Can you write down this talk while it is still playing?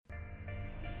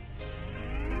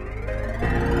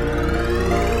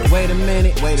a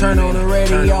minute, turn on the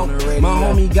radio. My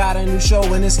homie got a new show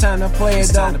and it's time to play it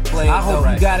though. I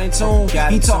hope you got in tune.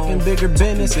 He talking bigger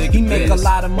business. He make a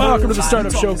lot of money. Welcome to the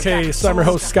Startup Showcase. I'm your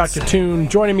host, Scott Katoon.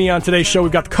 Joining me on today's show,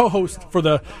 we've got the co-host for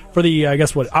the I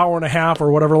guess hour and a half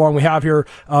or whatever long we have here,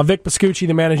 Vic Pascucci,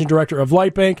 the managing director of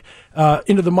Lightbank.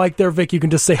 Into the mic there, Vic. You can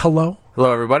just say hello.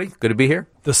 Hello, everybody. Good to be here.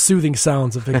 The soothing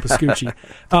sounds of Vic Pascucci.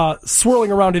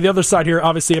 Swirling around to the other side here,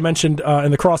 obviously, I mentioned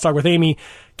in the crosstalk with Amy,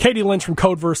 Katy Lynch from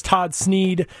Codeverse, Todd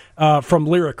Snead from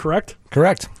Lyric, correct?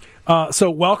 Correct. So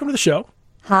welcome to the show.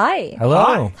 Hi.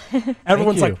 Hello. Hi.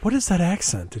 Everyone's like, what is that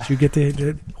accent? Did you get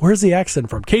where's the accent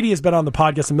from? Katy has been on the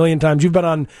podcast a million times. You've been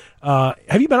on,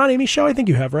 have you been on Amy's show? I think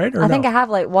you have, right? I think I have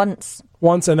once.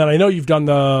 Once, and then I know you've done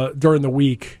during the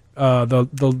week,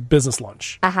 the business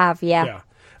lunch. I have, yeah.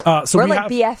 So we're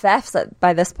like BFFs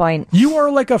by this point. You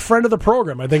are like a friend of the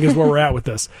program, I think is where we're at with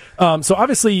this. So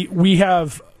obviously we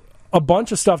have a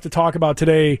bunch of stuff to talk about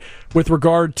today with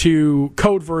regard to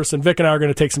Codeverse, and Vic and I are going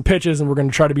to take some pitches, and we're going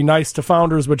to try to be nice to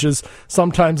founders, which is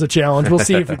sometimes a challenge. We'll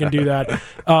see if we can do that.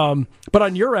 But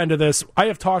on your end of this, I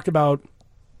have talked about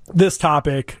this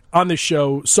topic on this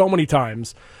show so many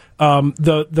times.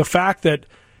 The fact that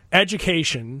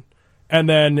education and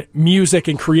then music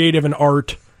and creative and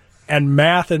art and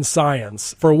math and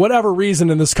science, for whatever reason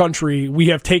in this country, we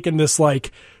have taken this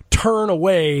turn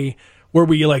away where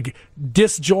we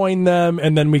disjoin them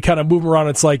and then we kind of move them around.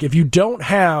 It's like, if you don't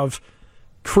have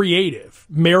creative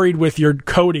married with your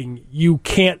coding, you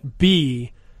can't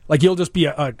be, you'll just be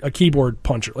a keyboard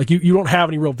puncher. You don't have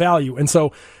any real value. And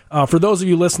so for those of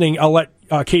you listening, I'll let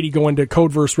Katy go into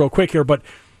Codeverse real quick here, but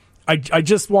I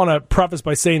just want to preface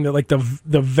by saying that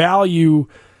the value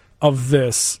of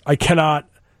this,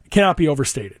 cannot be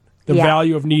overstated. The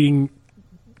value of needing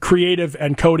creative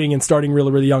and coding and starting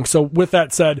really, really young. So with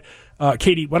that said,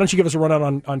 Katy, why don't you give us a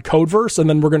rundown on Codeverse, and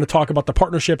then we're going to talk about the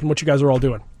partnership and what you guys are all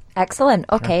doing. Excellent.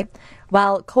 Okay.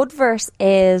 Well, Codeverse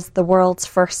is the world's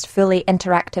first fully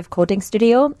interactive coding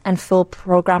studio and full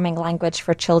programming language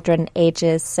for children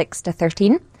ages 6 to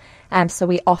 13. So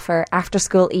we offer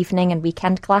after-school, evening, and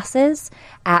weekend classes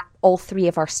at all three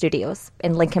of our studios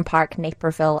in Lincoln Park,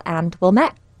 Naperville, and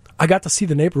Wilmette. I got to see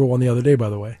the Naperville one the other day, by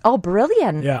the way. Oh,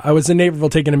 brilliant. Yeah, I was in Naperville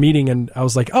taking a meeting, and I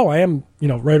was like, I am,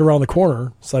 right around the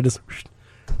corner. So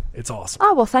it's awesome.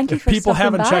 Oh, well, thank you for people stopping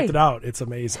haven't by. checked it out, it's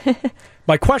amazing.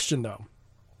 My question, though,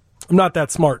 I'm not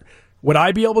that smart. Would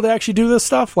I be able to actually do this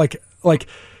stuff?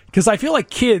 Because I feel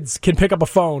like kids can pick up a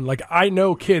phone. I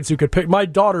know kids who could pick. My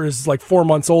daughter is 4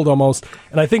 months old almost,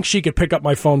 and I think she could pick up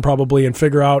my phone probably and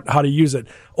figure out how to use it.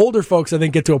 Older folks, I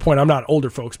think, get to a point. I'm not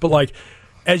older folks, but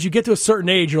as you get to a certain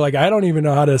age, you're I don't even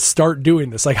know how to start doing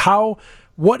this.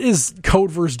 What is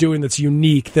Codeverse doing that's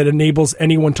unique that enables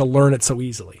anyone to learn it so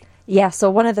easily? Yeah, so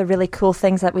one of the really cool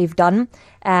things that we've done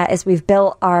is we've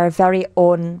built our very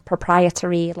own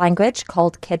proprietary language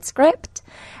called KidScript.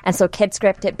 And so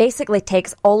KidScript, it basically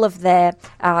takes all of the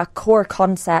core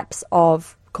concepts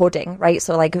of coding, right?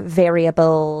 So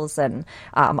variables and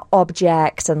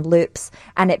objects and loops,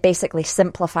 and it basically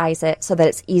simplifies it so that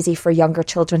it's easy for younger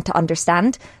children to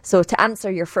understand. So to answer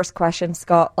your first question,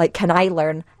 Scott, can I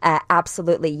learn?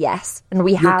 Absolutely, yes. And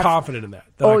You're confident in that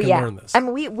I can learn this.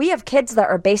 And we have kids that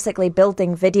are basically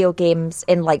building video games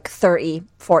in 30,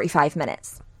 45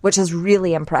 minutes, which is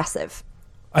really impressive.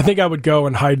 I think I would go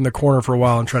and hide in the corner for a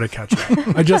while and try to catch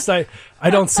up. I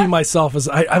don't see myself as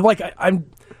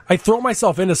I throw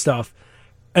myself into stuff,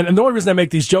 and the only reason I make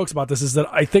these jokes about this is that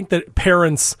I think that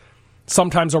parents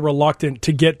sometimes are reluctant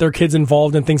to get their kids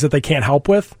involved in things that they can't help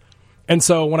with. And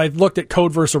so when I looked at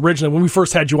Codeverse originally, when we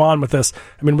first had you on with this,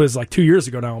 it was 2 years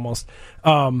ago now almost,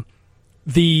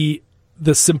 the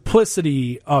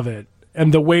simplicity of it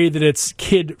and the way that it's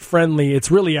kid-friendly, it's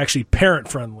really actually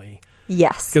parent-friendly.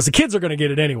 Yes. Because the kids are going to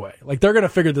get it anyway. They're going to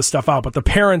figure this stuff out, but the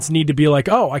parents need to be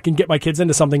I can get my kids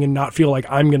into something and not feel like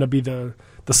I'm going to be the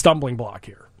stumbling block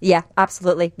here. Yeah,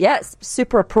 absolutely. Yeah, it's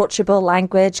super approachable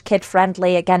language,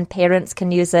 kid-friendly. Again, parents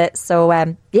can use it. So,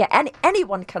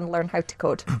 anyone can learn how to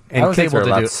code. And kids are a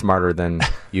lot smarter than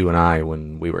you and I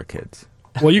when we were kids.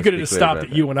 Well, you could have just stopped at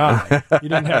you and I. You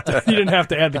didn't have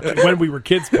to add the when we were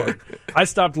kids part. I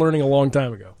stopped learning a long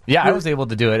time ago. Yeah, I was able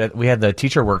to do it. We had the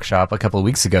teacher workshop a couple of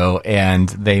weeks ago, and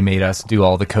they made us do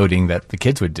all the coding that the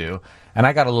kids would do. And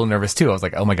I got a little nervous, too. I was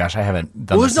like, oh, my gosh, I haven't done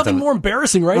this. Well, there's nothing more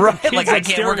embarrassing, right? Right, I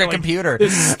can't work a computer.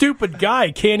 This stupid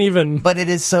guy can't even... But it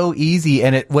is so easy,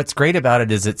 and what's great about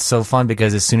it is it's so fun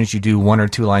because as soon as you do 1 or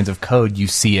 2 lines of code, you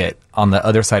see it on the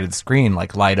other side of the screen,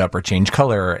 like light up or change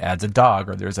color or adds a dog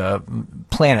or there's a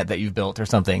planet that you've built or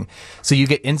something. So you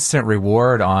get instant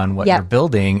reward on what you're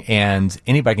building, and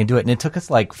anybody can do it. And it took us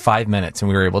like 5 minutes, and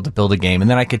we were able to build a game.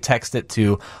 And then I could text it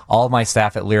to all of my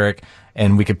staff at Lyric,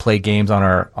 and we could play games on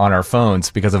our phones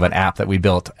because of an app that we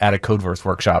built at a Codeverse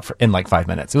workshop in like 5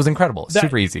 minutes. It was incredible.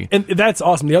 Super easy. And that's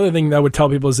awesome. The other thing that I would tell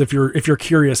people is if you're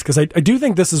curious, because I do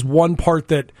think this is one part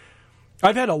that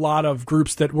I've had a lot of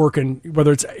groups that work in,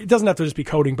 whether it doesn't have to just be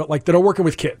coding, but like that are working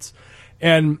with kids.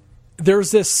 And there's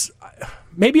this,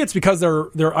 maybe it's because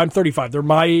I'm 35, they're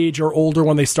my age or older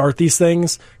when they start these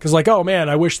things. Because like, oh man,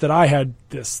 I wish that I had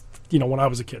this, when I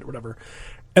was a kid or whatever.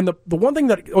 And the one thing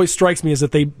that always strikes me is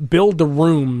that they build the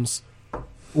rooms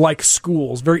like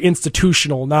schools, very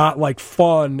institutional, not like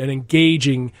fun and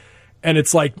engaging. And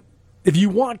it's like, if you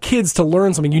want kids to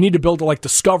learn something, you need to build a like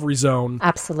Discovery Zone.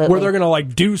 Absolutely. Where they're going to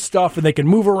like do stuff and they can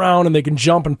move around and they can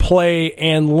jump and play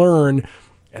and learn.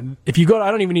 And if you go,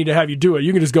 I don't even need to have you do it.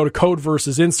 You can just go to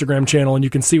Codeverse's Instagram channel and you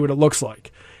can see what it looks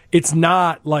like. It's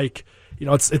not like,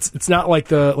 it's not like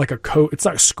it's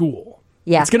not a school.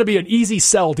 Yeah. It's going to be an easy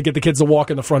sell to get the kids to walk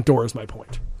in the front door is my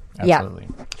point. Absolutely.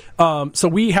 So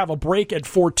we have a break at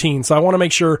 14. So I want to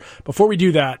make sure before we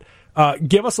do that,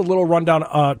 give us a little rundown,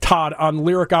 Todd, on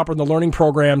Lyric Opera and the learning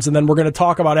programs, and then we're going to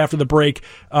talk about after the break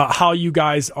how you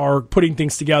guys are putting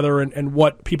things together and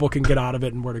what people can get out of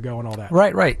it and where to go and all that.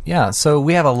 Right. Yeah. So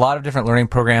we have a lot of different learning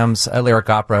programs at Lyric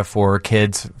Opera for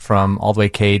kids from all the way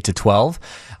K to 12.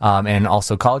 And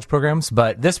also college programs.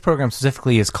 But this program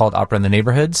specifically is called Opera in the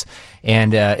Neighborhoods.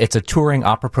 And it's a touring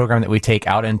opera program that we take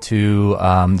out into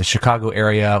the Chicago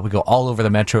area. We go all over the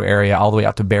metro area, all the way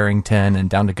out to Barrington and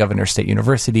down to Governor State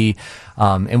University.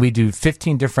 And we do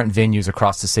 15 different venues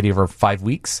across the city over 5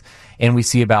 weeks. And we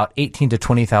see about 18 to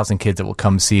 20,000 kids that will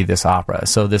come see this opera.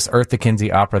 So this Eartha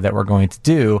Kinsey opera that we're going to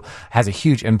do has a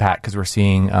huge impact because we're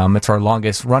seeing it's our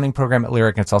longest running program at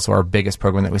Lyric, and it's also our biggest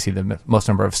program that we see the most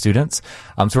number of students.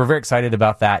 So we're very excited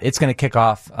about that. It's going to kick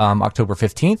off October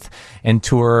 15th and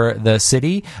tour the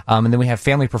city. And then we have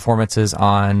family performances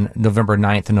on November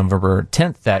 9th and November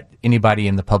 10th that anybody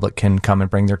in the public can come and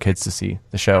bring their kids to see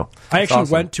the show. I actually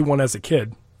went to one as a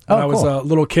kid. When I was a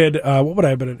little kid. What would I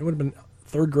have been? It would have been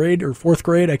third grade or fourth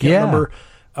grade. I can't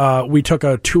remember. We took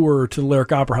a tour to the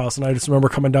Lyric Opera House, and I just remember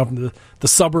coming down from the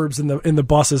suburbs in the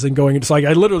buses and going. It's like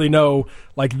I literally know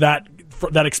like that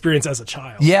experience as a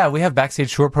child. Yeah, we have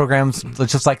backstage tour programs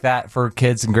just like that for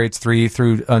kids in grades 3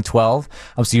 through 12.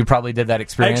 So you probably did that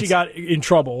experience. I actually got in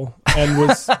trouble and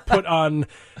was put on.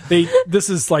 This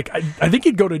is like I think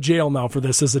you'd go to jail now for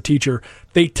this as a teacher.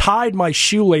 They tied my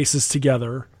shoelaces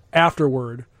together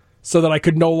afterward, so that I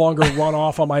could no longer run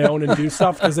off on my own and do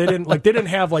stuff because they didn't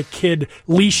have like kid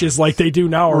leashes like they do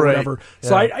now or whatever.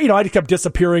 So I kept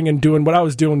disappearing and doing what I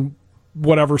was doing,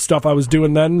 whatever stuff I was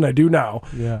doing then and I do now.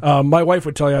 Yeah. My wife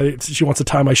would tell you she wants to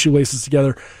tie my shoelaces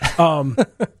together.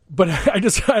 But I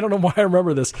don't know why I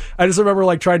remember this. I just remember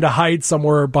like trying to hide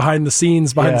somewhere behind the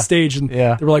scenes, behind the stage, and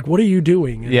they were like, "What are you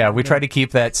doing?" And, we try to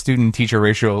keep that student-teacher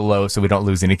ratio low so we don't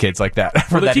lose any kids like that.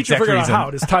 For the teacher figured out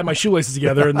how to tie my shoelaces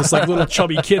together, and this like little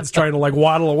chubby kid's trying to like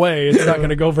waddle away. It's not going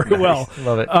to go very well.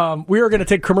 Love it. We are going to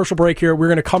take a commercial break here. We're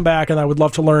going to come back, and I would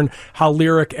love to learn how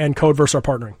Lyric and Codeverse are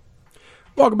partnering.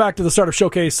 Welcome back to the Startup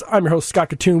Showcase. I'm your host,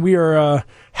 Scott Katoon. We are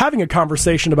having a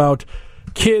conversation about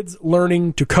kids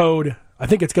learning to code. I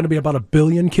think it's going to be about 1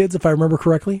 billion kids, if I remember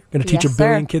correctly. Going to teach 1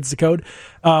 billion kids to code.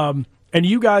 And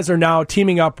you guys are now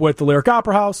teaming up with the Lyric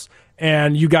Opera House,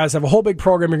 and you guys have a whole big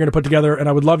program you're going to put together, and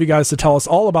I would love you guys to tell us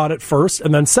all about it first.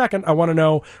 And then second, I want to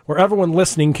know where everyone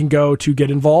listening can go to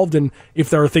get involved, and if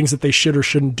there are things that they should or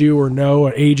shouldn't do or know,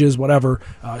 or ages, whatever,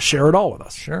 share it all with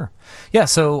us. Sure. Yeah,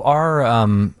 so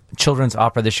our children's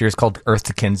opera this year is called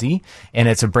Eartha Kinsey, and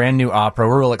it's a brand new opera.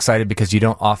 We're real excited because you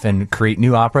don't often create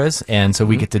new operas, and so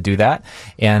we get to do that.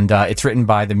 And it's written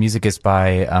by, the music is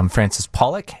by Francis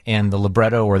Pollock, and the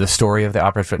libretto or the story of the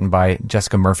opera is written by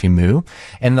Jessica Murphy-Moo.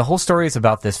 And the whole story is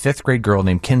about this 5th grade girl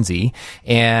named Kenzie,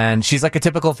 and she's like a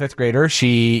typical 5th grader.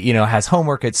 She, has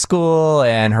homework at school,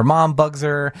 and her mom bugs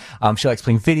her. She likes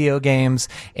playing video games,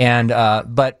 and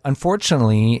but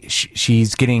unfortunately,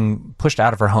 she's getting pushed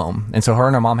out of her home, and so her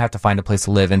and her mom have to find a place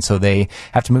to live, and so they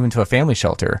have to move into a family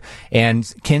shelter.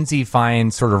 And Kenzie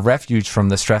finds sort of refuge from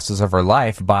the stresses of her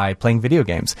life by playing video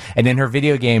games. And in her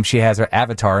video game, she has her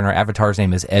avatar, and her avatar's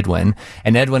name is Edwin.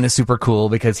 And Edwin is super cool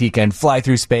because he can fly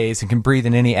through space and can breathe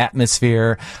in any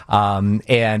atmosphere,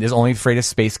 and is only afraid of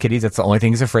space kitties. That's the only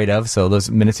thing he's afraid of. So those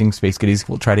menacing space kitties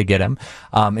will try to get him.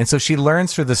 And so she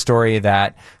learns through the story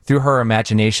that through her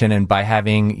imagination and by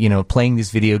having, playing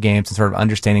these video games and sort of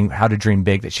understanding how to dream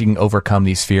big, that she can overcome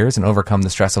these fears and overcome the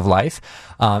stress of life,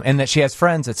 and that she has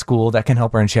friends at school that can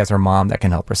help her, and she has her mom that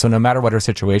can help her. So no matter what her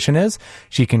situation is,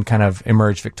 she can kind of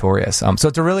emerge victorious. So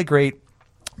it's a really great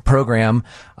program,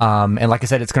 and like I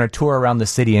said, it's going to tour around the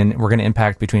city, and we're going to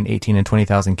impact between 18 and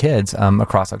 20,000 kids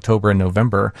across October and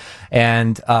November.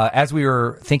 And as we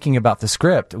were thinking about the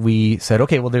script, we said,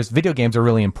 okay, well, there's video games are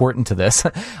really important to this.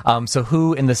 So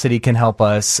who in the city can help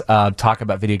us talk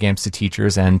about video games to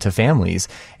teachers and to families?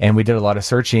 And we did a lot of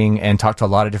searching and talked to a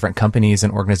lot of different companies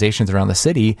and organizations around the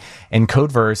city, and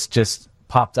Codeverse just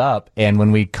popped up. And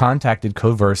when we contacted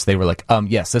Codeverse, they were like,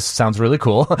 yes, this sounds really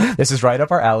cool. This is right up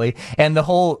our alley. And this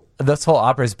whole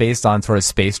opera is based on sort of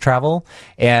space travel,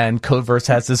 and Codeverse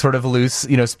has this sort of loose,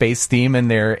 space theme in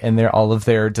their all of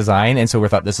their design. And so we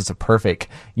thought this is a perfect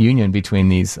union between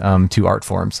these two art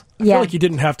forms. I feel like you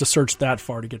didn't have to search that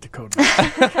far to get to Codeverse.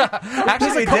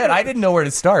 Actually, we did. I didn't know where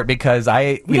to start because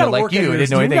I, like you, didn't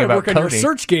know anything about coding. You got to work on your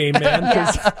search game, man.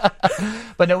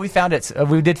 But no, we found it.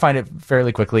 We did find it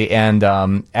fairly quickly, and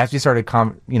as we started,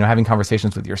 having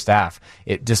conversations with your staff,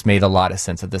 it just made a lot of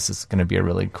sense that this is going to be a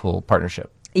really cool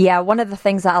partnership. Yeah, one of the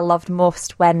things that I loved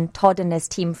most when Todd and his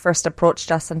team first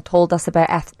approached us and told us about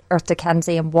Earth to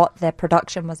Kenzie and what the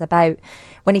production was about,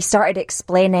 when he started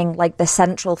explaining like the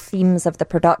central themes of the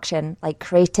production, like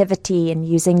creativity and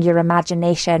using your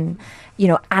imagination,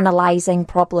 analysing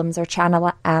problems or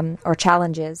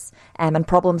challenges and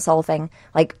problem solving,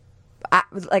 like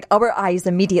our eyes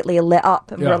immediately lit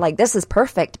up, and we're like, this is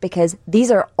perfect, because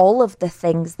these are all of the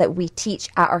things that we teach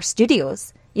at our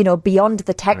studios. Beyond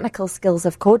the technical skills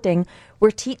of coding,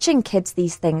 we're teaching kids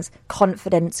these things: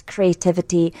 confidence,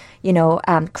 creativity,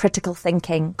 critical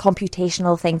thinking,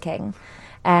 computational thinking.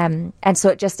 And so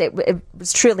it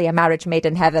was truly a marriage made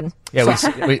in heaven. Yeah,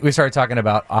 we started talking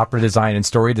about opera design and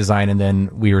story design, and then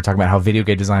we were talking about how video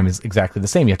game design is exactly the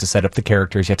same. You have to set up the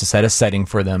characters, you have to set a setting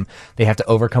for them, they have to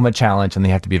overcome a challenge, and they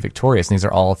have to be victorious. And these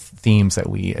are all themes that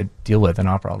we deal with in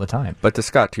opera all the time. But to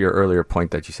Scott, to your earlier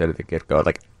point that you said at the get-go,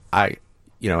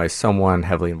 as someone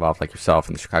heavily involved like yourself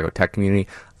in the Chicago tech community,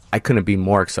 I couldn't be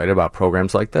more excited about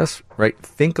programs like this, right?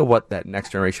 Think of what that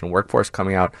next generation workforce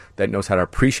coming out that knows how to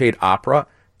appreciate opera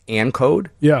and code.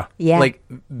 Yeah.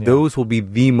 Those will be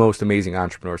the most amazing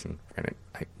entrepreneurs. And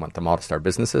I want them all to start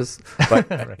businesses, but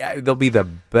they'll be the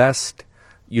best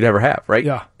you'd ever have, right?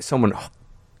 Yeah. Someone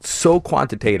so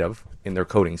quantitative in their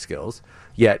coding skills,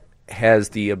 yet has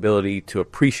the ability to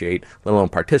appreciate, let alone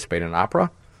participate in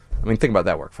opera. I mean, think about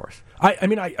that workforce. I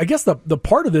guess the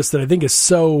part of this that I think is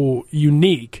so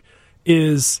unique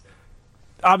is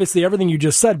obviously everything you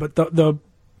just said, but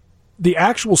the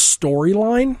actual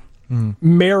storyline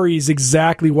marries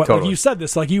exactly what like you said.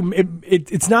 This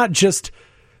it's not just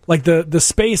like the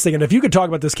space thing. And if you could talk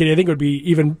about this, Katie, I think it would be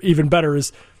even better.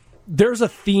 Is there's a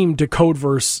theme to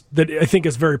Codeverse that I think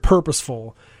is very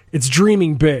purposeful. It's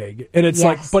dreaming big, and it's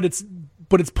but it's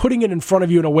putting it in front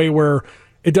of you in a way where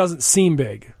it doesn't seem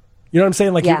big. You know what I'm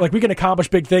saying? Like we can accomplish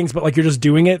big things, but like you're just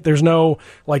doing it. There's no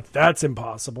that's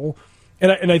impossible.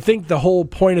 And I think the whole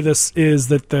point of this is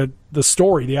that the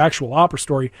story, the actual opera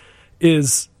story,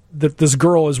 is that this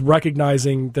girl is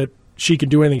recognizing that she can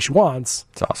do anything she wants.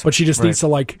 It's awesome. But she just needs to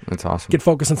That's awesome. get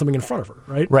focused on something in front of her,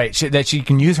 right? Right. That she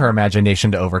can use her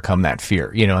imagination to overcome that fear,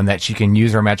 and that she can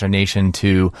use her imagination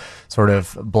to sort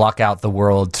of block out the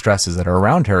world stresses that are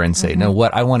around her and say, no,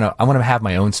 what I want to have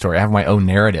my own story. I have my own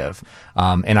narrative.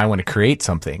 And I want to create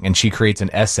something. And she creates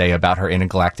an essay about her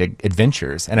intergalactic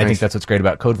adventures. And I think that's what's great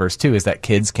about Codeverse too, is that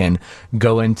kids can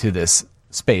go into this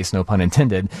space, no pun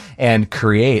intended, and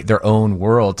create their own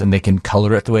world, and they can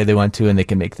color it the way they want to, and they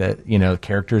can make the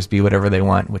characters be whatever they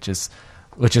want, which is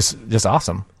just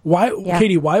awesome.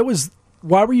 Katie, why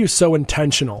were you so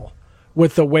intentional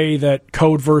with the way that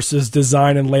Codeverse's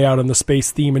design and layout and the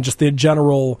space theme and just the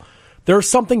general? There's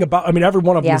something about, every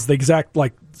one of them is the exact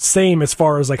same as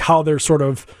far as how they're sort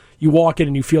of, you walk in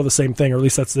and you feel the same thing, or at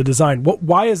least that's the design.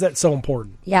 Why is that so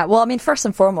important? Yeah, well, first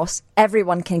and foremost,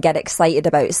 everyone can get excited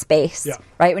about space,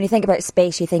 right? When you think about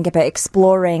space, you think about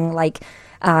exploring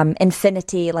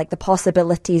infinity, the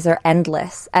possibilities are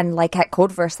endless. And at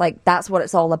Codeverse, that's what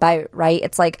it's all about, right?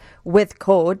 It's with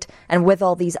code and with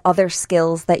all these other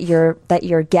skills that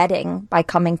you're getting by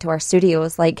coming to our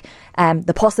studios,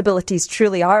 the possibilities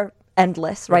truly are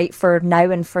endless, right, for now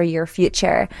and for your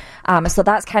future. So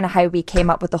that's kind of how we came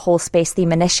up with the whole space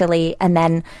theme initially. And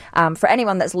then for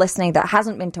anyone that's listening that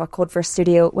hasn't been to a Codeverse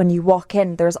studio, when you walk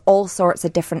in, there's all sorts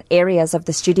of different areas of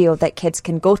the studio that kids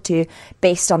can go to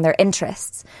based on their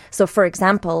interests. So for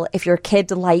example, if your kid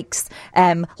likes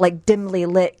like dimly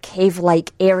lit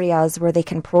cave-like areas where they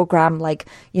can program like,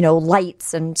 you know,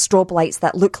 lights and strobe lights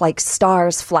that look like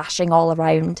stars flashing all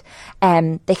around,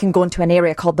 they can go into an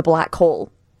area called the black hole.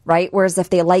 Right. Whereas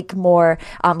if they like more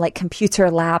like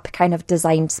computer lab kind of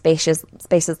designed spaces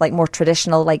like more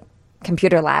traditional like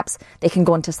computer labs, they can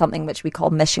go into something which we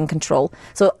call mission control.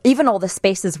 So even all the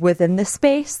spaces within the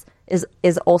space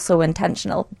is also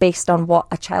intentional based on what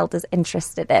a child is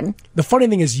interested in. The funny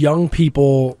thing is young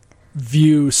people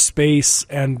view space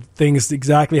and things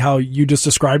exactly how you just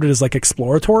described it, as like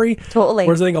exploratory. Totally.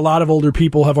 Whereas I think a lot of older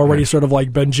people have already sort of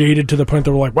like been jaded to the point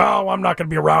that we're like, well, I'm not going to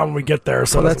be around when we get there.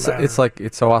 So well,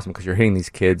 it's so awesome because you're hitting these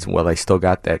kids while they still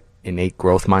got that innate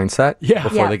growth mindset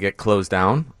before they get closed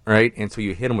down, right? And so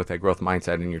you hit them with that growth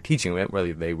mindset and you're teaching them it,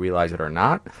 whether they realize it or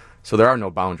not. So there are no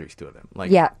boundaries to them.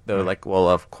 Like they're like, well,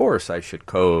 of course I should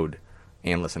code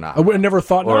and listen out. I would have never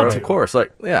thought not to. Of course,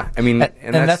 like I mean,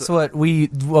 and that's what we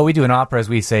do in opera is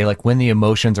we say like when the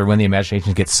emotions or when the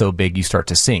imagination gets so big, you start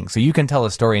to sing. So you can tell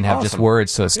a story and have just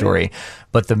words to a story,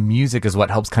 but the music is what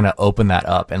helps kind of open that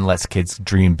up and lets kids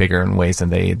dream bigger in ways than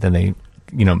they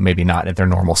you know maybe not at their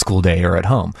normal school day or at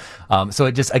home. So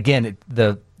it just again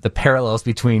the parallels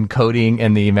between coding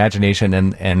and the imagination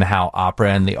and how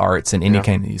opera and the arts and any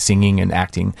kind of singing and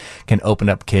acting can open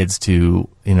up kids to,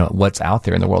 you know, what's out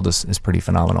there in the world is pretty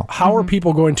phenomenal. How are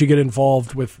people going to get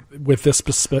involved with this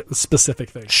specific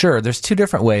thing? Sure. There's two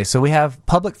different ways. So we have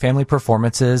public family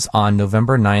performances on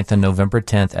November 9th and November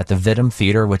 10th at the Vidum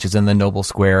Theater, which is in the Noble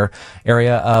Square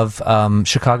area of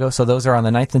Chicago. So those are on the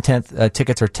 9th and 10th.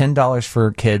 Tickets are $10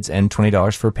 for kids and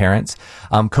 $20 for parents.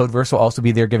 Codeverse will also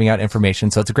be there giving out information.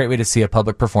 So it's a great way to see a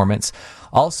public performance.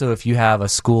 Also, if you have a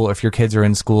school, or if your kids are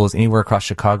in schools anywhere across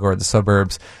Chicago or the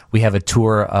suburbs, we have a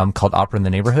tour called Opera in the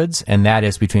Neighborhoods, and that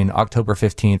is between October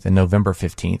 15th and November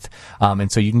 15th. And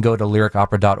so you can go to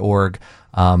lyricopera.org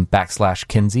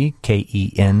 /Kenzie,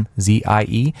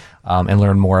 KENZIE, and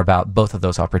learn more about both of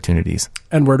those opportunities.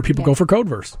 And where do people go for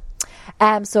Codeverse?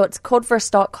 So it's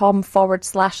codeverse.com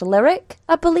 /lyric,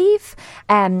 I believe.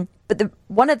 But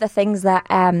one of the things that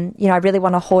you know I really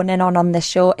want to hone in on this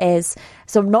show is,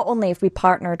 so not only have we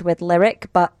partnered with Lyric,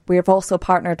 but we've also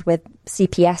partnered with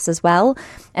CPS as well.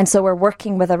 And so we're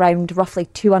working with around roughly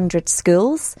 200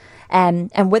 schools. And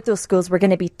with those schools, we're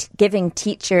going to be giving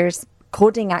teachers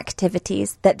coding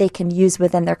activities that they can use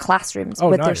within their classrooms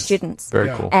their students. Very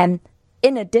cool. And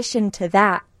in addition to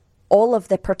that, all of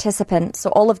the participants, so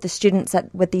all of the students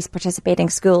with these participating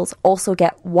schools also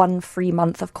get 1 free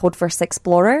month of Codeverse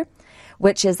Explorer,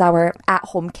 which is our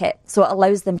at-home kit. So it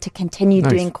allows them to continue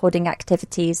doing coding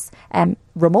activities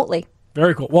remotely.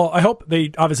 Very cool. Well, I hope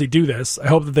they obviously do this. I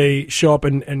hope that they show up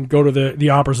and go to the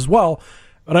operas as well.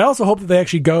 But I also hope that they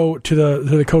actually go to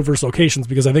the Codeverse locations,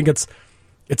 because I think it's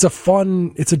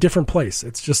a different place.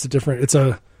 It's just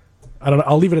I don't know.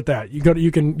 I'll leave it at that.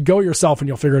 You can go yourself and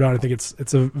you'll figure it out. I think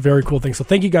it's a very cool thing. So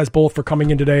thank you guys both for coming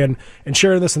in today and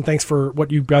sharing this, and thanks for what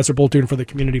you guys are both doing for the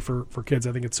community for kids.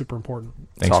 I think it's super important.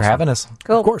 Thanks for having us.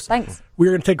 Cool. Of course. Thanks.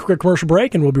 We're going to take a quick commercial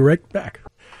break and we'll be right back.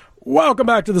 Welcome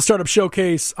back to the Startup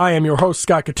Showcase. I am your host,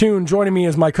 Scott Katoon. Joining me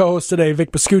is my co-host today,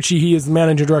 Vic Pascucci. He is the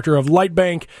managing director of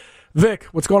Lightbank. Vic,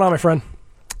 what's going on, my friend?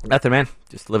 Nothing, man.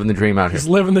 Just living the dream out here. Just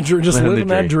living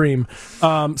that dream.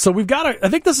 So we've got I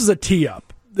think this is a tee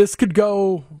up. This could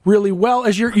go really well.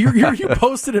 As you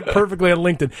posted it perfectly on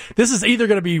LinkedIn. This is either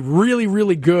going to be really,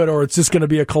 really good, or it's just going to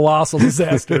be a colossal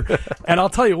disaster. And I'll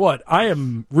tell you what, I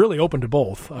am really open to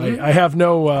both. I have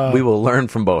no. We will learn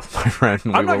from both, my friend.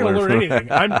 I'm not going to learn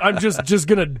anything. I'm just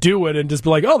going to do it and just be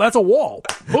like, oh, that's a wall.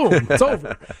 Boom, it's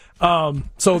over.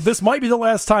 So this might be the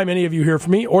last time any of you hear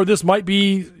from me, or this might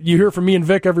be you hear from me and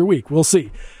Vic every week. We'll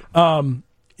see.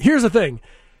 Here's the thing: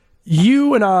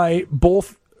 you and I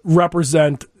both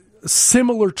represent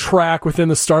similar track within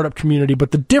the startup community, but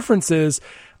the difference is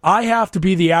I have to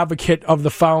be the advocate of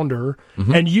the founder,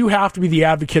 and you have to be the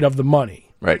advocate of the money.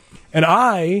 Right. And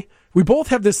we both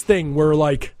have this thing where,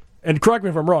 like, and correct me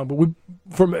if I'm wrong,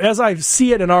 but as I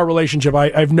see it in our relationship,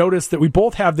 I've noticed that we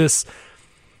both have this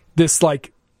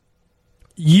like,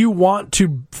 you want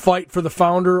to fight for the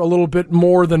founder a little bit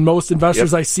more than most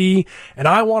investors I see, and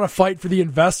I want to fight for the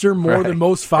investor more than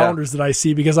most founders that I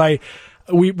see, because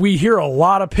we hear a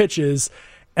lot of pitches,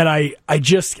 and I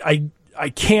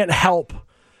can't help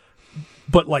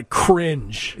but like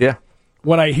cringe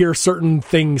when I hear certain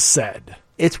things said.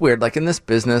 It's weird. Like in this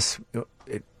business,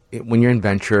 when you're in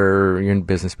venture, you're in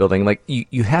business building, like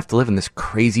you have to live in this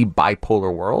crazy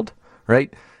bipolar world,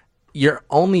 right? You're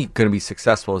only going to be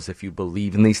successful as if you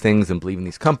believe in these things and believe in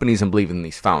these companies and believe in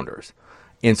these founders.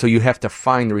 And so you have to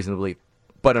find the reason to believe.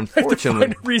 But unfortunately,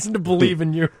 find a reason to believe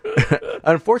in you.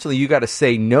 Unfortunately, you got to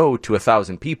say no to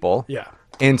 1,000 people. Yeah.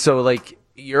 And so like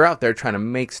you're out there trying to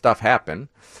make stuff happen,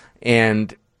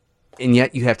 and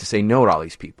yet you have to say no to all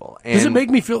these people. And does it make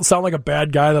me sound like a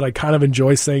bad guy that I kind of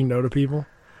enjoy saying no to people?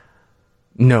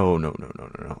 No.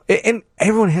 And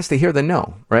everyone has to hear the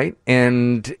no, right?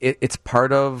 And it's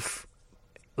part of,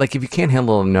 like, if you can't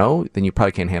handle a no, then you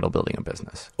probably can't handle building a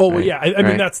business. Oh, right? well, yeah. I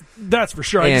mean, that's for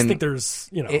sure. I just think there's,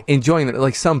 enjoying it.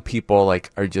 Like, some people,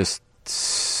 like, are just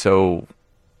so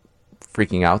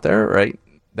freaking out there, right?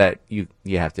 That you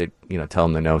have to, tell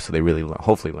them the no so they really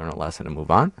hopefully learn a lesson and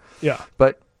move on. Yeah.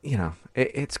 But,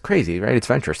 it's crazy, right? It's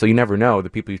venture. So you never know. The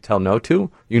people you tell no to,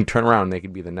 you can turn around and they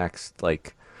could be the next,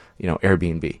 like,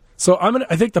 Airbnb. So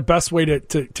I think the best way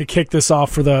to kick this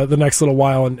off for the next little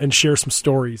while and share some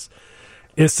stories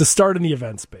is to start in the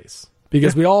event space,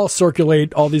 because we all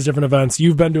circulate all these different events.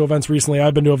 You've been to events recently.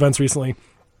 I've been to events recently.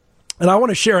 And I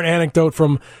want to share an anecdote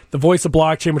from the Voice of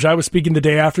Blockchain, which I was speaking the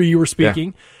day after you were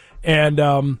speaking. Yeah.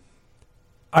 And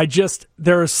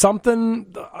there is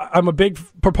something, I'm a big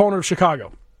proponent of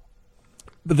Chicago,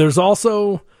 but there's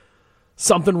also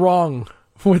something wrong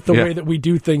with the way that we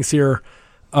do things here.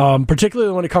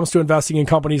 Particularly when it comes to investing in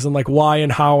companies and like why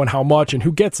and how much and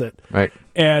who gets it. Right.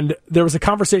 And there was a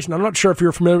conversation, I'm not sure if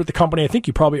you're familiar with the company, I think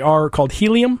you probably are, called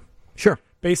Helium. Sure.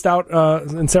 Based out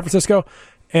in San Francisco.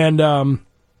 And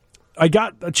I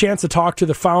got a chance to talk to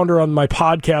the founder on my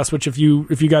podcast, which if you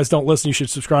guys don't listen, you should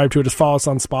subscribe to it. Just follow us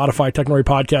on Spotify, Technory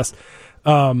Podcast.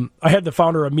 I had the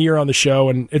founder Amir on the show,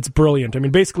 and it's brilliant. I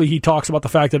mean, basically, he talks about the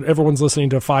fact that everyone's listening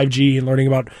to 5G and learning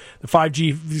about the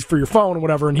 5G for your phone and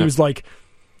whatever. And he was like,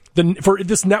 for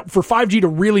 5G to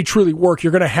really truly work,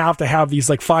 you're going to have these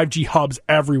like 5G hubs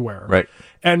everywhere. Right.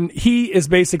 And he is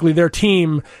basically, their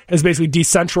team has basically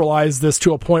decentralized this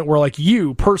to a point where like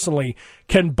you personally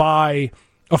can buy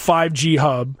a 5G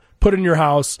hub, put it in your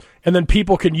house, and then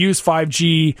people can use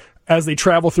 5G as they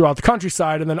travel throughout the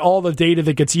countryside, and then all the data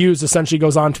that gets used essentially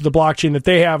goes on to the blockchain that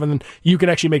they have, and then you can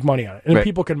actually make money on it. And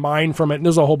people can mine from it, and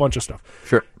there's a whole bunch of stuff.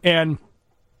 Sure. And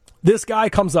this guy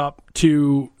comes up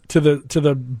to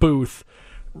the booth.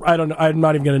 I don't know. I'm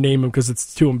not even going to name him because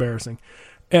it's too embarrassing.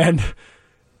 And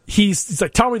he's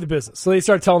like, tell me the business. So they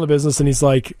start telling the business, and he's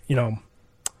like,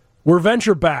 we're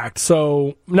venture backed.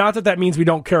 So not that means we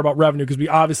don't care about revenue, because we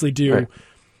obviously do. Right.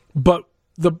 But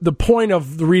the point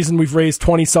of the reason we've raised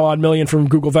 20-some-odd million from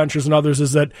Google Ventures and others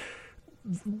is that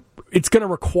it's going to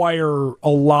require a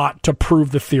lot to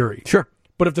prove the theory. Sure.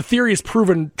 But if the theory is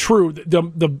proven true,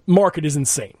 the market is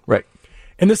insane. Right.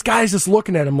 And this guy's just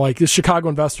looking at him like this Chicago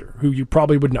investor who you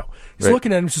probably would know. He's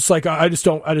looking at him just like, I just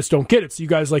don't get it. So you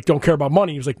guys like don't care about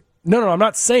money. He was like, no, I'm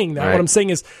not saying that. Right. What I'm saying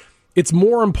is it's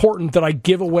more important that I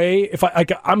give away, if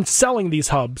I'm selling these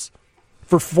hubs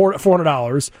for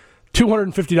 $400,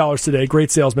 $250 today. Great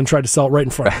salesman tried to sell it right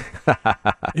in front of me.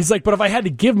 He's like, but if I had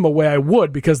to give them away, I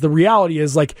would, because the reality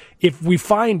is like, if we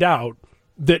find out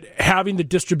that having the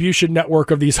distribution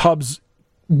network of these hubs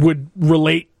would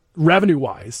relate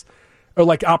revenue-wise, or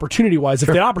like opportunity-wise, if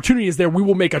the opportunity is there, we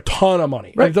will make a ton of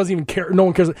money. Right. Like, it doesn't even care. No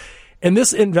one cares. And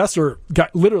this investor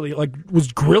got literally like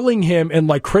was grilling him and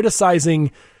like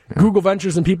criticizing Google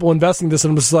Ventures and people investing this,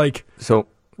 and was like, so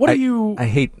I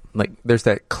hate, like, there's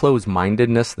that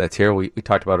closed-mindedness that's here. We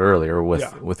talked about earlier with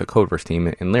the Codeverse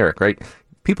team in Lyric, right?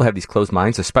 People have these closed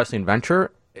minds, especially in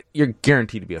venture. You're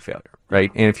guaranteed to be a failure,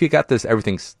 right? And if you got this,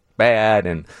 everything's bad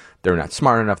and they're not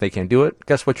smart enough, they can't do it,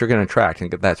 guess what you're going to attract,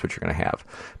 and that's what you're going to have.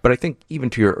 But I think even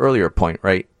to your earlier point,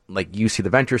 right, like you see the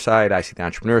venture side, I see the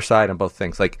entrepreneur side on both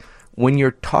things. Like when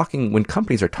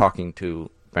companies are talking to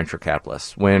venture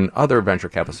capitalists, when other venture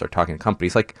capitalists are talking to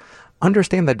companies, like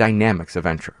understand the dynamics of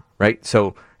venture, right?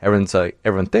 So everyone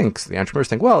thinks, the entrepreneurs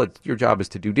think, well, your job is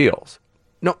to do deals.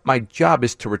 No, my job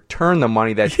is to return the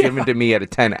money that's given to me at a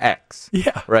 10x.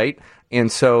 Yeah. Right?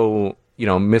 And so,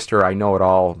 Mr. I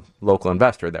know-it-all local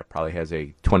investor that probably has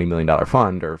a $20 million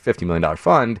fund or $50 million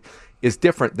fund is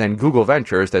different than Google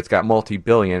Ventures that's got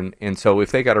multi-billion. And so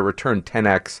if they got to return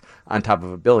 10x on top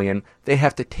of $1 billion, they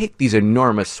have to take these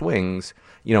enormous swings,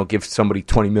 give somebody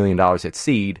 $20 million at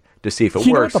seed to see if it works.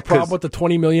 You know what the problem with the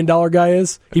 $20 million guy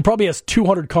is? He probably has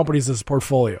 200 companies in his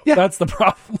portfolio. Yeah. That's the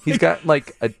problem. He's got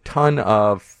like a ton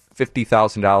of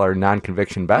 $50,000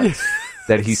 non-conviction bets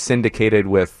that he's syndicated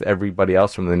with everybody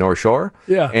else from the North Shore.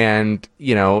 Yeah. And,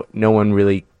 no one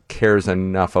really cares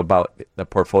enough about the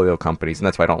portfolio companies, and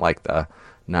that's why I don't like the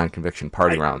non-conviction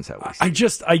party rounds that we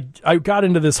see. I got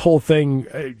into this whole thing.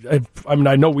 I mean,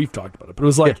 I know we've talked about it, but it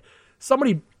was like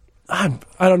somebody, I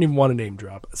don't even want to name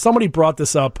drop. Somebody brought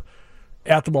this up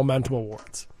at the Momentum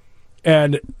Awards.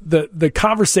 And the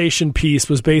conversation piece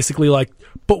was basically like,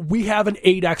 but we have an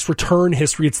 8X return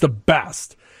history. It's the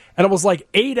best. And I was like,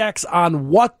 8X on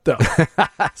what though?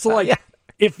 So like,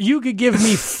 if you could give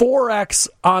me 4X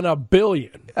on $1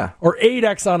 billion or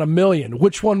 8X on $1 million,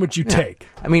 which one would you take?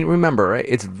 I mean, remember, right?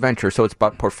 It's venture, so it's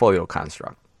about portfolio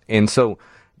construct. And so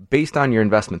based on your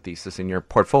investment thesis in your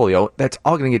portfolio, that's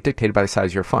all going to get dictated by the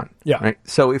size of your fund. Yeah. Right?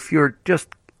 So if you're just,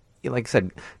 like I said,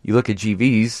 you look at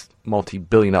GV's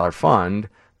multi-billion-dollar fund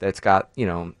that's got,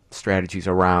 strategies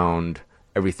around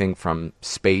everything from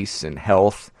space and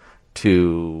health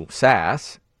to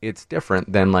SaaS, it's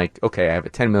different than like, okay, I have a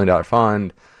 $10 million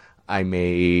fund. I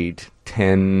made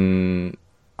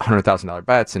 $100,000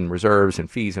 bets and reserves and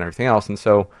fees and everything else. And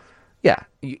so, yeah,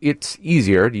 it's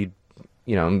easier. You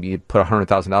put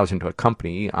 $100,000 into a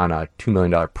company on a $2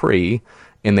 million pre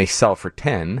and they sell for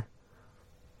 10.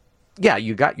 Yeah,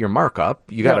 you got your markup,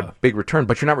 you got a big return,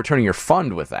 but you're not returning your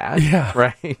fund with that. Yeah.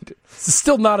 Right? It's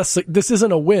still this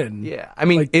isn't a win. Yeah. I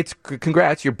mean, it's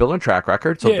congrats, you're building a track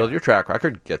record. So build your track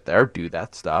record, get there, do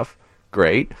that stuff.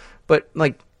 Great. But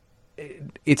like,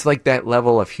 it's like that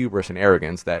level of hubris and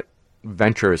arrogance that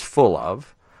venture is full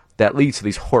of that leads to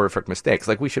these horrific mistakes.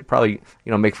 Like we should probably,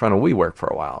 make fun of WeWork for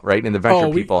a while, right? And the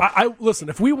venture people. I listen,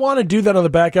 if we want to do that on the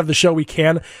back of the show, we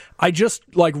can. I just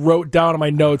wrote down in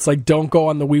my notes, don't go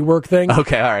on the WeWork thing.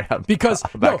 Okay, all right. I'll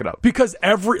back it up. Because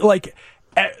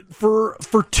for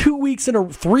 3 weeks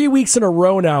in a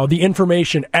row now, the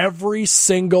information, every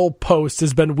single post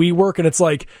has been WeWork, and it's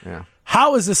like,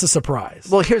 how is this a surprise?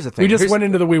 Well, here's the thing. We just went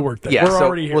into the WeWork thing. Yeah, We're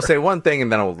already here. We'll say one thing,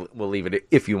 and then we'll leave it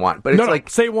if you want. But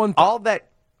it's say one thing. All that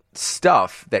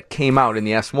stuff that came out in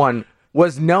the S1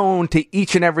 was known to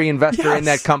each and every investor in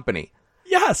that company.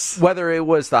 Yes. Whether it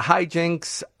was the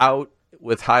hijinks out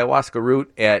with ayahuasca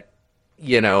root at,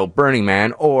 Burning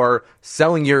Man, or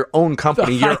selling your own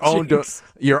company, your own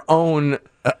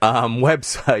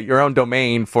website, your own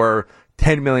domain for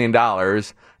 $10 million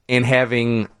and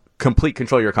having complete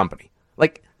control of your company.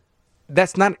 Like,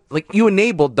 that's not, you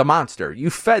enabled the monster. You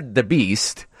fed the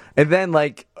beast, and then,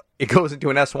 it goes into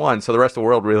an S1, so the rest of the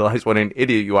world realizes what an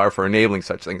idiot you are for enabling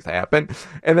such things to happen.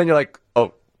 And then you're like,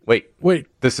 oh, wait,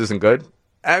 this isn't good?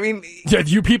 I mean... Yeah,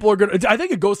 you people are going to... I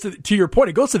think it goes to your point,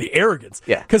 it goes to the arrogance.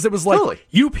 Yeah. Because it was like, totally.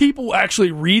 You people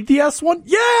actually read the S1?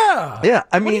 Yeah! Yeah,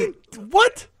 I mean...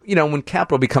 What? When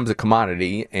capital becomes a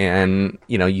commodity and,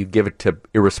 you give it to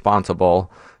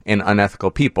irresponsible and unethical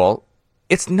people,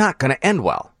 it's not going to end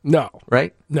well. No.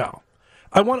 Right? No.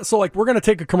 We're going to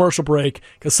take a commercial break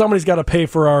because somebody's got to pay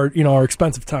for our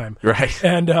expensive time. Right.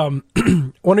 And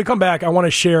when we come back, I want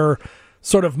to share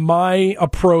sort of my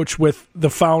approach with the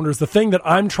founders, the thing that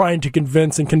I'm trying to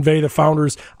convince and convey the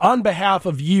founders on behalf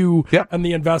of you and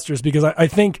the investors, because I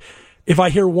think if I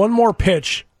hear one more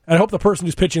pitch, and I hope the person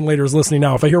who's pitching later is listening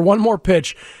now, if I hear one more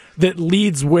pitch that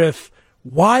leads with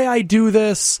why I do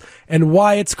this and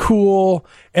why it's cool,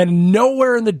 and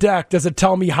nowhere in the deck does it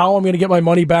tell me how I'm going to get my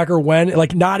money back or when,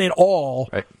 not at all.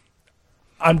 Right.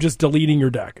 I'm just deleting your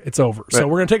deck. It's over. Right. So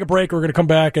we're going to take a break. We're going to come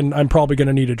back, and I'm probably going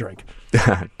to need a drink.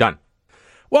 Done.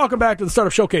 Welcome back to the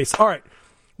Startup Showcase. All right.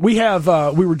 We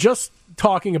were just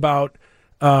talking about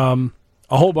a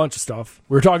whole bunch of stuff.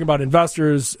 We were talking about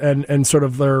investors and sort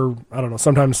of their, I don't know,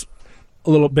 sometimes a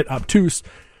little bit obtuse.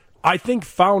 I think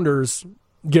founders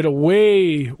get a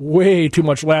way too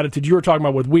much latitude. You were talking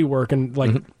about with WeWork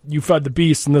and you fed the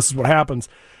beast and this is what happens.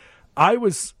 I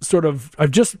was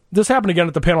this happened again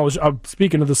at the panel. I'm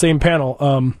speaking to the same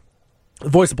panel, the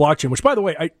Voice of Blockchain, which by the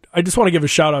way, I just want to give a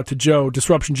shout out to Joe,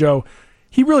 Disruption Joe.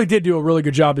 He really did do a really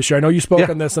good job this year. I know you spoke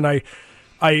on this and I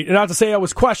not to say I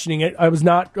was questioning it. I was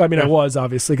not, I was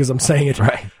obviously because I'm saying it.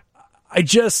 Right.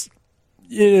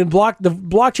 The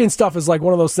blockchain stuff is like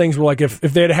one of those things where if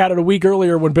they had it a week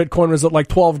earlier when Bitcoin was at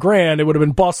 $12,000, it would have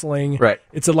been bustling. Right.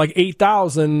 It's at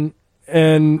 8,000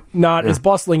 and not as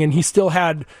bustling. And he still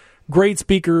had great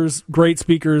speakers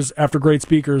after great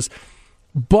speakers.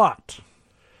 But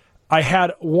I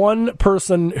had one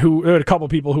person a couple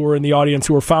people who were in the audience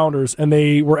who were founders, and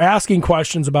they were asking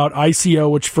questions about ICO,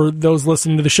 which for those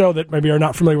listening to the show that maybe are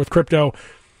not familiar with crypto,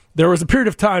 there was a period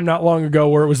of time not long ago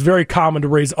where it was very common to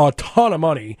raise a ton of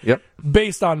money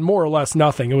based on more or less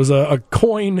nothing. It was a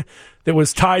coin that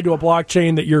was tied to a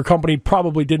blockchain that your company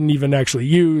probably didn't even actually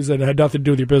use and had nothing to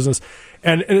do with your business.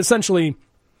 And essentially,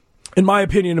 in my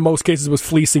opinion, in most cases, was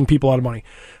fleecing people out of money.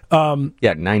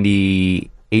 98%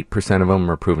 8% of them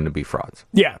are proven to be frauds.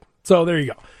 Yeah. So there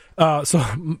you go. So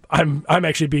I'm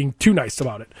actually being too nice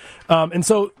about it. And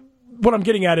so what I'm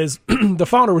getting at is the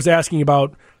founder was asking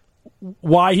about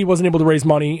why he wasn't able to raise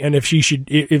money, and if he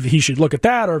should look at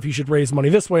that, or if he should raise money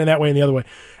this way and that way and the other way.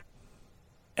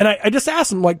 And I just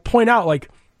asked him, like, point out, like,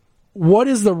 what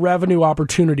is the revenue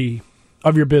opportunity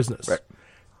of your business? Right.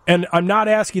 And I'm not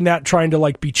asking that trying to,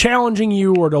 like, be challenging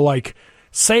you or to, like,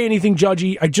 say anything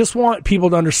judgy. I just want people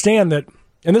to understand that,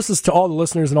 and this is to all the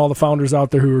listeners and all the founders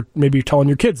out there who are maybe telling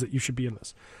your kids that you should be in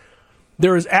this.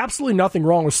 There is absolutely nothing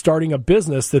wrong with starting a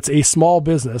business that's a small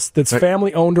business, that's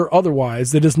family owned or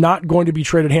otherwise, that is not going to be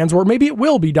traded hands, or maybe it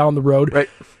will be down the road. Right.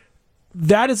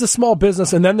 That is a small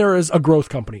business, and then there is a growth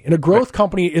company. And a growth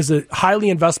company is a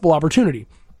highly investable opportunity.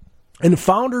 And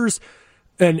founders,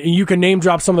 and you can name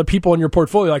drop some of the people in your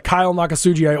portfolio, like Kyle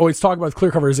Nakasugi, I always talk about with Clear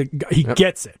Cover, he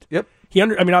gets it. Yep.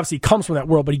 Obviously he comes from that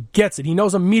world, but he gets it. He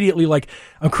knows immediately, like,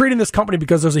 I'm creating this company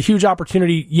because there's a huge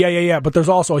opportunity. Yeah. But there's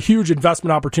also a huge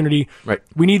investment opportunity. Right.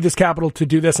 We need this capital to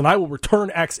do this, and I will return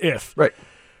X if. Right.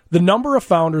 The number of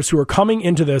founders who are coming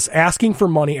into this, asking for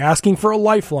money, asking for a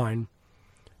lifeline,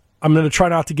 I'm going to try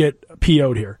not to get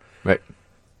PO'd here. Right.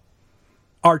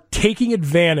 Are taking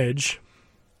advantage,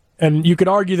 and you could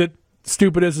argue that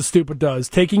stupid is as stupid does,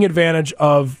 taking advantage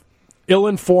of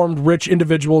ill-informed rich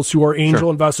individuals who are angel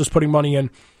investors putting money in,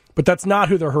 but that's not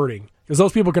who they're hurting, because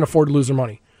those people can afford to lose their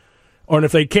money. Or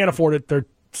if they can't afford it, they're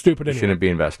stupid anyway. Shouldn't be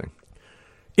investing.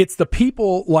 It's the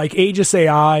people like Aegis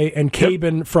AI and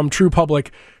Cabin from True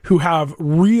Public who have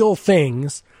real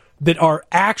things that are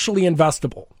actually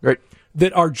investable, Right.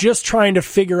 that are just trying to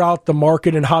figure out the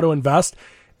market and how to invest.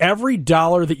 Every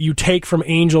dollar that you take from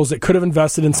angels that could have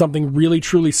invested in something really,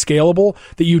 truly scalable,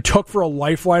 that you took for a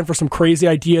lifeline for some crazy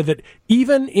idea that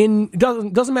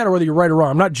doesn't matter whether you're right or wrong.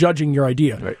 I'm not judging your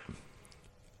idea. Right.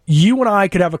 You and I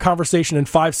could have a conversation in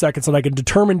 5 seconds, and I could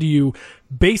determine to you,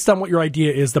 based on what your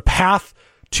idea is, the path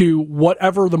to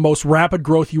whatever the most rapid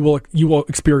growth you will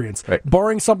experience,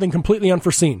 barring something completely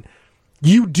unforeseen.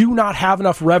 You do not have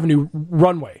enough revenue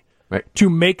runway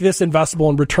to make this investable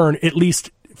and return at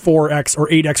least 4x or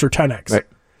 8x or 10x. Right.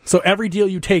 So every deal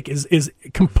you take is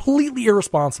completely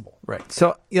irresponsible. Right.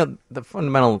 So, the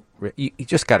fundamental, you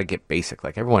just got to get basic.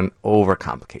 Like, everyone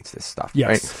overcomplicates this stuff. Yes.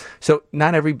 Right. So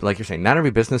like you're saying, not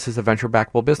every business is a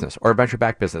venture-backable business or a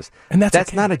venture-backed business. And that's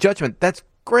okay. Not a judgment. That's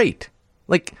great.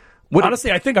 Like,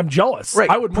 honestly, I think I'm jealous. Right.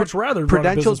 I would much rather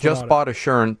Prudential just bought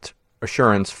Assurance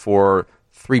for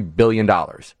 $3 billion.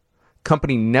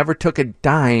 Company never took a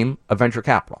dime of venture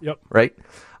capital. Yep. Right.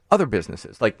 Other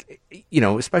businesses, like,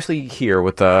 especially here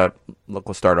with the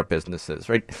local startup businesses,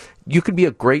 right? You could be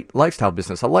a great lifestyle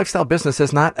business. A lifestyle business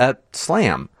is not a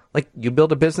slam. Like, you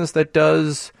build a business that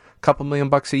does a couple $1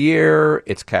 million a year.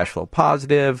 It's cash flow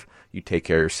positive. You take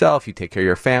care of yourself. You take care of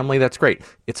your family. That's great.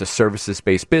 It's a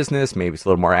services-based business. Maybe it's a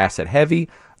little more asset heavy.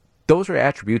 Those are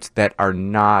attributes that are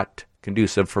not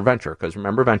conducive for venture. Because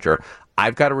remember, venture,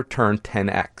 I've got to return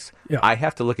 10x. Yeah. I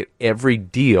have to look at every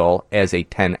deal as a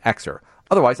 10xer.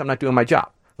 Otherwise, I'm not doing my job.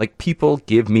 Like, people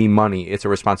give me money. It's a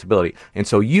responsibility. And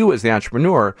so you, as the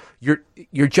entrepreneur,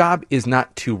 your job is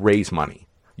not to raise money.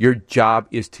 Your job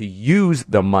is to use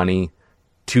the money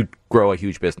to grow a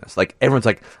huge business. Like, everyone's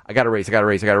like, I got to raise.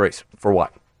 For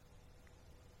what?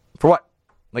 For what?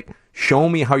 Like, show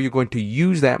me how you're going to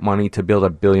use that money to build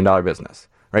 $1 billion business,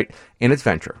 right? And it's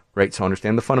venture, right? So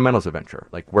understand the fundamentals of venture.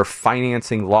 Like, we're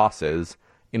financing losses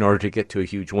in order to get to a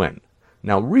huge win.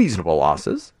 Now, reasonable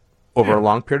losses over a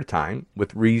long period of time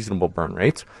with reasonable burn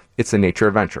rates, it's the nature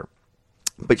of venture.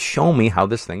 But show me how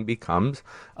this thing becomes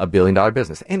a $1 billion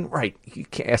business. And you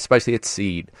can't, especially at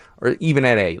seed or even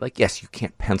at A, like, yes, you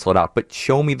can't pencil it out, but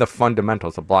show me the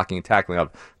fundamentals of blocking and tackling of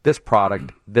this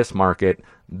product, this market,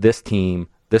 this team,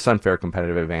 this unfair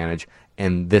competitive advantage,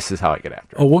 and this is how I get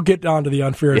after it. Oh, we'll get down to the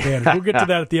unfair advantage. We'll get to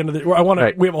that at the end of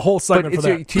the. We have a whole segment for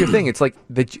that. To your thing, it's like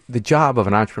the job of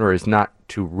an entrepreneur is not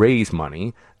to raise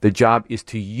money. The job is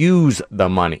to use the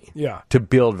money to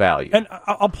build value. And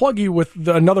I'll plug you with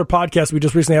another podcast we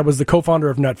just recently had, was the co-founder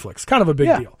of Netflix. Kind of a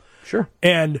big deal. Sure.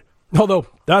 And although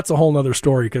that's a whole other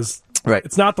story, because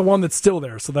it's not the one that's still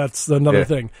there, so that's another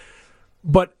thing.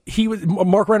 But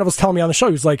Mark Randall was telling me on the show,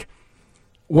 he was like,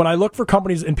 when I look for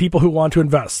companies and people who want to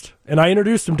invest, and I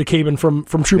introduced him to Cabin from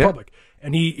True Public,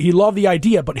 and he loved the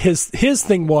idea, but his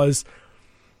thing was,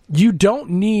 you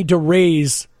don't need to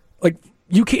raise, like,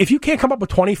 if you can't come up with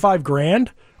 $25,000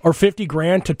 or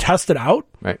 $50,000 to test it out,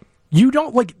 you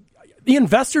don't, like, the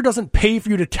investor doesn't pay for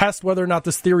you to test whether or not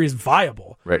this theory is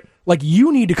viable. Right. Like,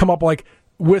 you need to come up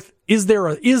with is there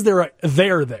a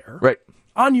there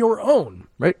on your own.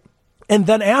 Right. And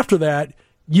then after that,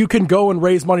 you can go and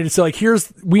raise money to say, like,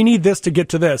 we need this to get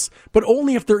to this, but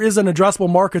only if there is an addressable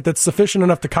market that's sufficient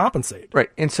enough to compensate. Right.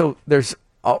 And so there's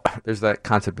that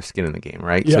concept of skin in the game,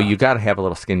 right? Yeah. So you got to have a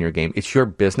little skin in your game. It's your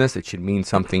business. It should mean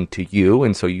something to you.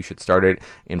 And so you should start it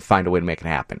and find a way to make it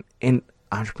happen. And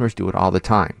entrepreneurs do it all the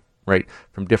time, right?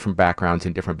 From different backgrounds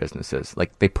and different businesses.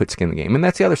 Like, they put skin in the game. And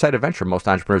that's the other side of venture most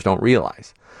entrepreneurs don't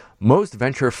realize. Most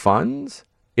venture funds,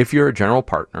 if you're a general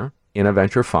partner in a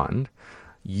venture fund,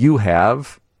 you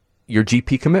have your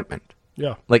GP commitment.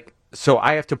 Yeah. Like, so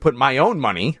I have to put my own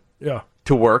money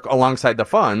to work alongside the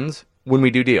funds when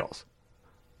we do deals.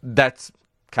 That's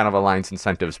kind of aligns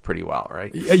incentives pretty well,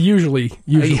 right? Usually.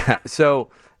 Yeah.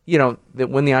 So,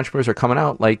 when the entrepreneurs are coming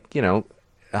out, like,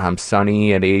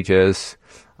 Sonny at Aegis,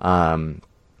 Cabin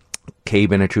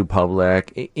at True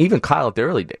Public, even Kyle at the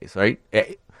early days, right?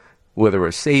 Whether it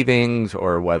was savings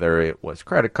or whether it was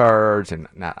credit cards, and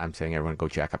not I'm saying everyone go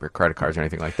jack up your credit cards or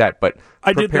anything like that, but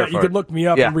I did that. You could look me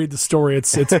up and read the story.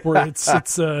 It's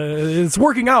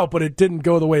working out, but it didn't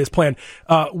go the way as planned.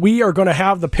 We are going to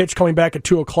have the pitch coming back at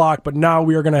 2:00, but now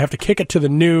we are going to have to kick it to the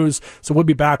news. So we'll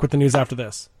be back with the news after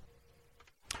this.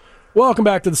 Welcome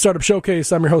back to the Startup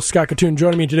Showcase. I'm your host, Scott Katoon.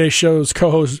 Joining me in today's show's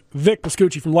co-host, Vic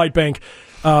Pascucci from Lightbank.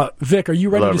 Vic, are you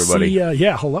ready to see?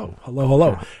 Hello.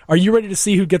 Are you ready to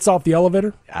see who gets off the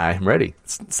elevator? I'm ready.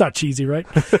 It's not cheesy, right?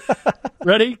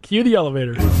 Ready? Cue the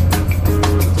elevator.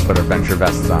 Let's put our venture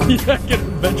vests on. Yeah, get a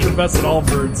venture vest at all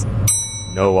birds.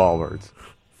 No all birds.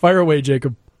 Fire away,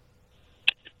 Jacob.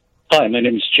 Hi, my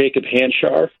name is Jacob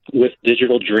Hanshar with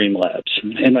Digital Dream Labs,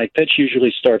 and my pitch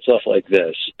usually starts off like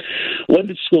this. When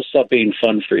did school stop being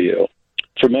fun for you?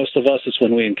 For most of us, it's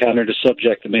when we encountered a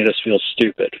subject that made us feel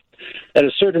stupid. At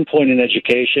a certain point in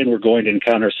education, we're going to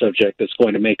encounter a subject that's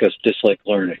going to make us dislike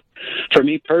learning. For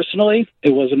me personally,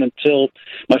 it wasn't until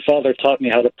my father taught me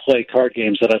how to play card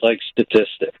games that I liked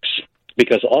statistics,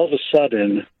 because all of a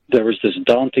sudden, there was this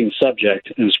daunting subject,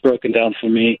 and it was broken down for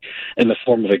me in the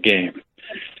form of a game.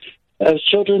 As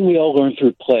children, we all learn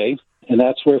through play, and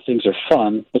that's where things are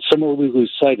fun, but somewhere we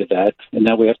lose sight of that, and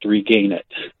now we have to regain it.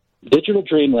 Digital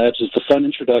Dream Labs is the fun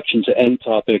introduction to any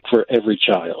topic for every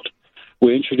child.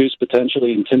 We introduce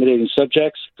potentially intimidating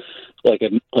subjects like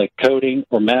coding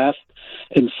or math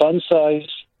in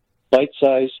fun-sized,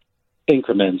 bite-sized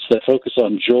increments that focus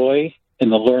on joy,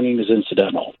 and the learning is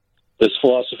incidental. This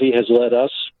philosophy has led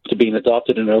us to being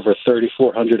adopted in over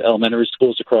 3,400 elementary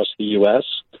schools across the U.S.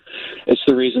 It's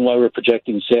the reason why we're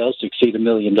projecting sales to exceed $1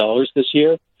 million this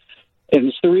year, and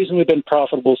it's the reason we've been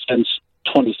profitable since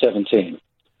 2017.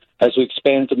 As we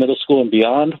expand to middle school and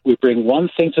beyond, we bring one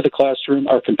thing to the classroom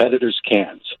our competitors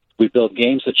can't. We build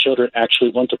games that children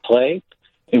actually want to play,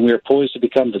 and we are poised to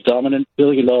become the dominant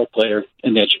billion-dollar player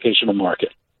in the educational market.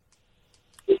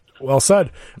 Well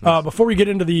said. Before we get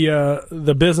into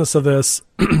the business of this,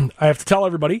 I have to tell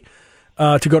everybody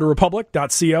to go to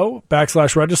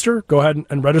republic.co/register. Go ahead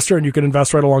and register, and you can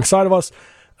invest right alongside of us.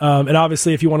 And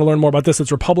obviously, if you want to learn more about this,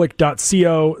 it's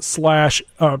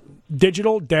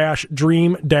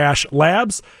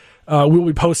republic.co/digital-dream-labs. We'll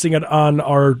be posting it on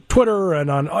our Twitter and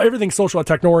on everything social at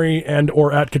Technori and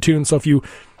or at Katoon. So if you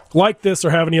like this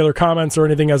or have any other comments or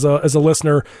anything as a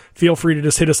listener, feel free to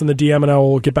just hit us in the DM, and I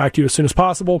will get back to you as soon as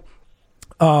possible.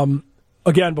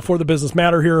 Again, before the business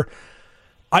matter here,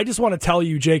 I just want to tell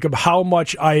you, Jacob, how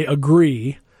much I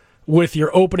agree with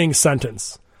your opening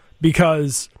sentence,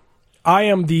 because I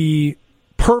am the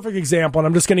perfect example, and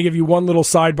I'm just going to give you one little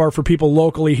sidebar for people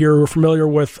locally here who are familiar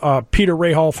with Peter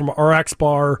Rahal from RX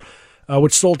Bar,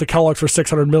 which sold to Kellogg's for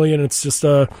 $600 million. It's just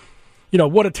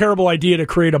what a terrible idea to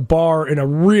create a bar in a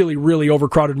really, really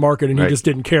overcrowded market, and he just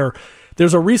didn't care.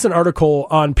 There's a recent article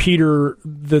on Peter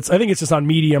I think it's just on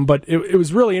Medium, but it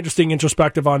was really interesting,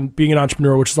 introspective on being an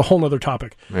entrepreneur, which is a whole other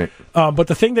topic. Right. But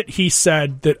the thing that he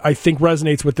said that I think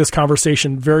resonates with this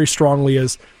conversation very strongly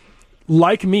is,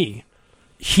 like me,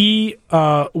 he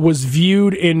was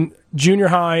viewed in junior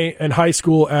high and high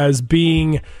school as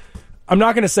being, I'm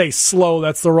not going to say slow,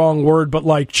 that's the wrong word, but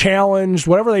like challenged,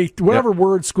 whatever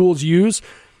word schools use,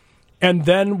 and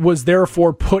then was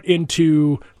therefore put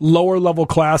into lower level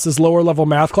classes, lower level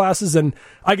math classes. And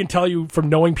I can tell you from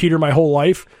knowing Peter my whole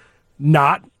life,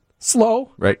 not slow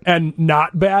and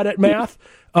not bad at math,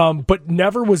 but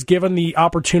never was given the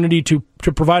opportunity to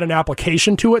provide an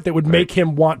application to it that would make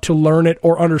him want to learn it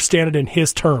or understand it in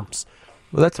his terms.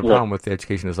 Well, that's the problem with the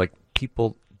education, is like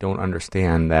people don't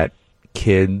understand that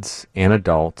kids and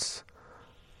adults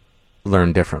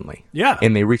learn differently. Yeah.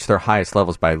 And they reach their highest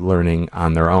levels by learning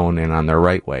on their own and on their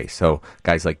right way. So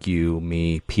guys like you,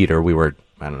 me, Peter, we were,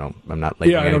 I don't know, I'm not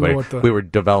labeling anybody. We were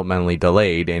developmentally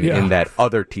delayed, and in that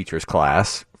other teacher's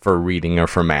class for reading or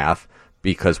for math,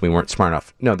 because we weren't smart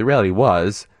enough. No, the reality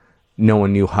was no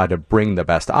one knew how to bring the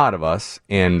best out of us,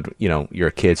 and you're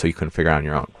a kid, so you couldn't figure it out on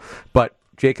your own. But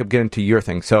Jacob, get into your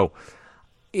thing. So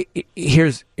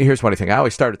here's what I think. I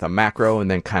always start at the macro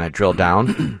and then kind of drill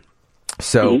down.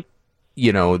 So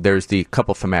there's the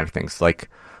couple thematic things like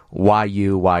why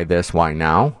you, why this, why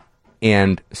now.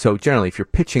 And so generally, if you're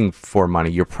pitching for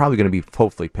money, you're probably going to be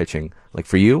hopefully pitching, like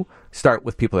for you, start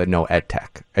with people that know ed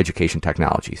tech, education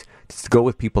technologies. Just go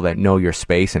with people that know your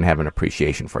space and have an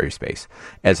appreciation for your space,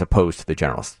 as opposed to the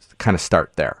generalists. Kind of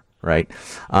start there, right?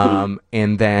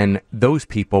 And then those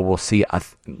people will see,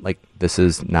 this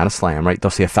is not a slam, right? They'll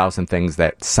see 1,000 things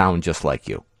that sound just like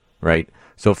you, right?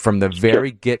 So from the very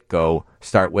get-go,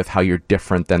 start with how you're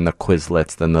different than the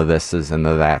Quizlets, than the thises and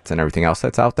the that's and everything else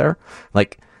that's out there.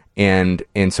 And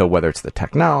so whether it's the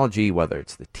technology, whether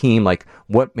it's the team,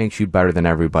 what makes you better than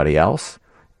everybody else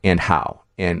and how?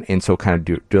 And so kind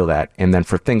of do that. And then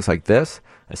for things like this,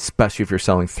 especially if you're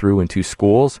selling through into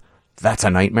schools, that's a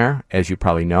nightmare, as you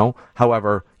probably know.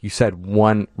 However, you said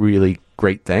one really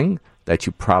great thing that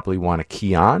you probably want to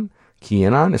key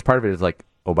in on as part of it is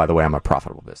oh, by the way, I'm a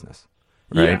profitable business,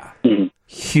 right? Yeah.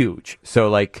 Huge. So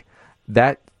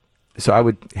that. So I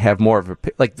would have more of a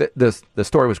the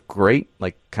story was great,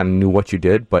 kind of knew what you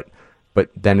did, but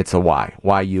then it's a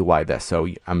why you, why this. So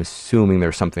I'm assuming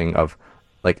there's something of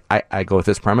I go with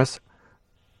this premise.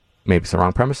 Maybe it's the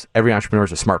wrong premise. Every entrepreneur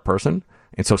is a smart person,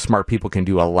 and so smart people can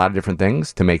do a lot of different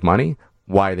things to make money.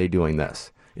 Why are they doing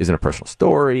this? Is it a personal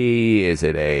story? Is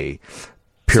it a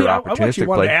pure opportunistic I actually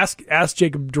want to ask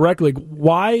Jacob directly.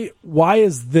 Why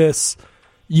is this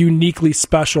uniquely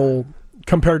special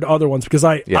compared to other ones? Because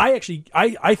I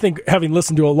think, having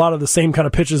listened to a lot of the same kind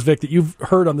of pitches, Vic, that you've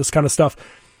heard on this kind of stuff,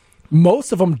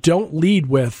 most of them don't lead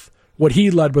with what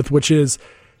he led with, which is,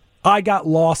 I got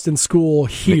lost in school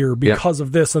here because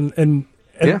of this, and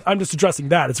I'm just addressing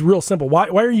that. It's real simple. Why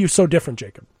are you so different,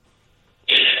 Jacob?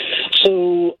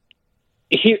 So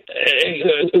here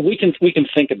we can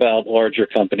think about larger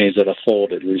companies that have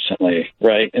folded recently,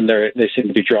 right? And they seem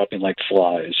to be dropping like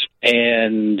flies.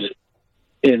 And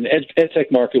in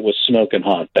EdTech market was smoking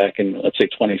hot back in, let's say,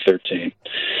 2013.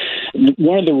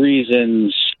 One of the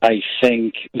reasons I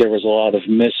think there was a lot of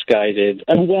misguided,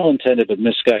 well-intended but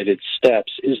misguided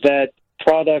steps is that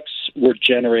products were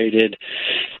generated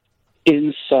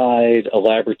inside a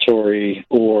laboratory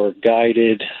or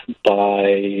guided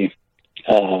by,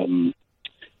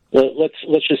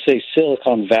 let's just say,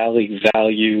 Silicon Valley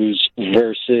values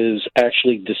versus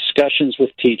actually discussions with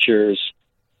teachers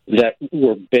that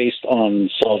were based on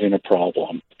solving a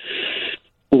problem.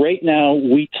 Right now,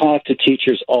 we talk to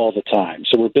teachers all the time.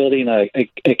 So we're building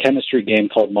a chemistry game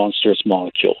called Monstrous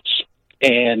Molecules.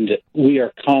 And we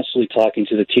are constantly talking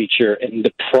to the teacher. And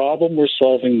the problem we're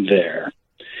solving there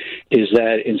is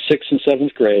that in 6th and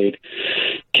 7th grade,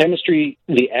 chemistry,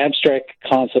 the abstract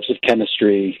concepts of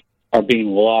chemistry are being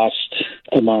lost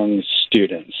among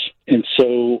students. And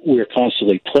so we're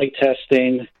constantly play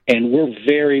testing, and we're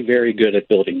very, very good at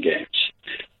building games.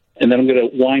 And then I'm going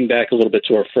to wind back a little bit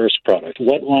to our first product.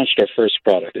 What launched our first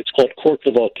product? It's called Cork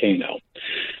the Volcano.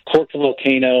 Cork the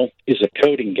Volcano is a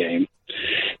coding game,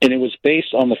 and it was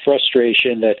based on the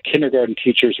frustration that kindergarten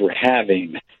teachers were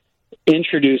having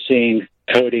introducing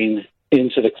coding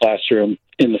into the classroom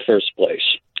in the first place.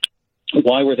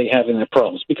 Why were they having that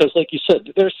problems? Because, like you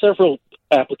said, there are several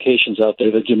applications out there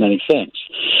that do many things.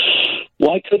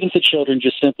 Why couldn't the children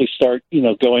just simply start,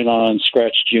 going on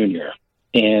Scratch Junior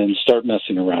and start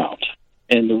messing around?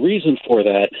 And the reason for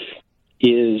that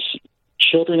is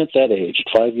children at that age,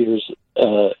 5 years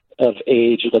of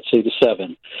age, let's say to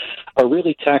 7, are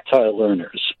really tactile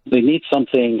learners. They need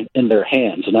something in their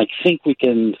hands. And I think we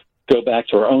can go back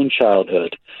to our own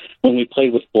childhood when we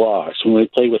played with blocks, when we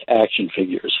played with action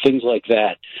figures, things like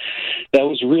that. That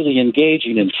was really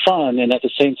engaging and fun, and at the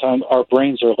same time, our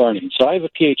brains are learning. So I have a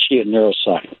PhD in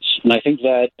neuroscience, and I think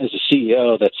that as a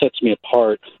CEO, that sets me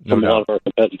apart from a lot of our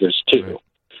competitors, too. Right.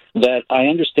 That I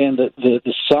understand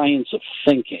the science of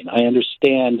thinking. I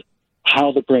understand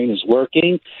how the brain is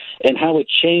working and how it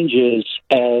changes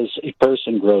as a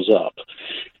person grows up.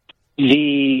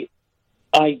 The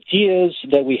ideas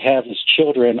that we have as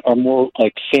children are more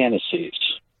like fantasies,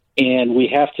 and we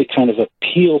have to kind of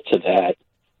appeal to that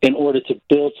in order to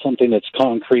build something that's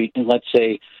concrete and, let's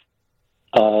say,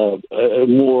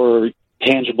 more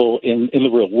tangible in the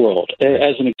real world.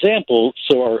 As an example,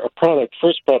 so our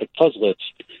first product, Puzzlets,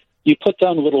 you put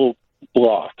down little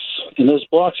blocks, and those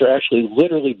blocks are actually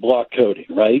literally block coding,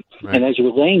 right? And as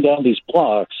you're laying down these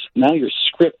blocks, now you're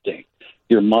scripting.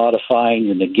 You're modifying,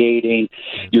 you're negating,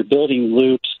 you're building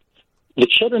loops. the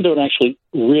children don't actually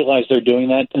realize they're doing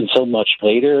that until much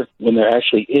later when they're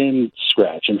actually in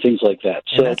Scratch and things like that.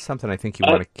 So and that's something I think you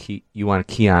want to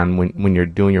key on when you're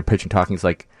doing your pitch and talking is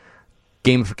like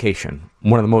gamification.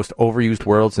 One of the most overused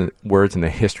words in the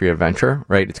history of venture,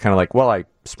 right? It's kind of like, well, I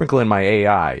sprinkle in my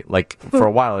AI. Like for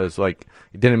a while, it was like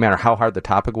it didn't matter how hard the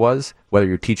topic was, whether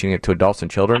you're teaching it to adults and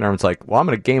children. Everyone's like, well, I'm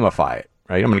going to gamify it.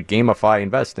 Right? I'm going to gamify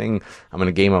investing. I'm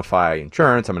going to gamify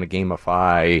insurance. I'm going to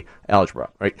gamify algebra.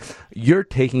 Right? You're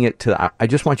taking it to. I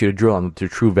just want you to drill on the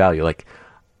true value. Like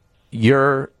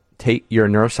you're a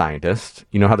neuroscientist.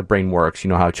 You know how the brain works. You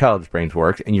know how a child's brain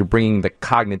works, and you're bringing the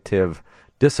cognitive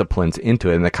disciplines into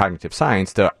it and the cognitive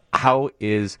science to how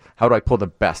do I pull the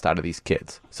best out of these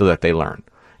kids so that they learn.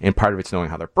 And part of it's knowing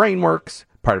how their brain works.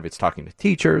 Part of it's talking to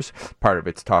teachers. Part of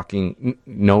it's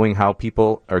knowing how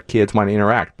people or kids want to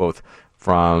interact, both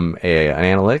from an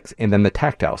analytics and then the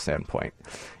tactile standpoint.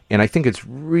 And I think it's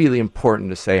really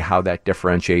important to say how that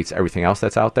differentiates everything else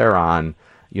that's out there on,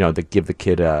 the give the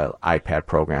kid iPad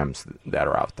programs that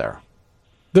are out there.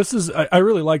 I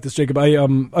really like this, Jacob.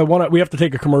 we have to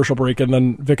take a commercial break, and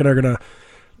then Vic and I are going to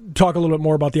talk a little bit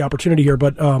more about the opportunity here.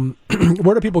 But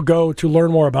where do people go to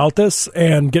learn more about this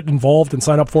and get involved and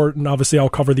sign up for it? And obviously I'll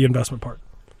cover the investment part.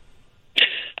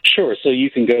 Sure. So you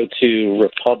can go to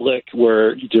Republic.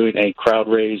 We're doing a crowd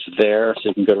raise there. So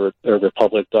you can go to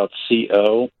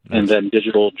republic.co and then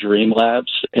Digital Dream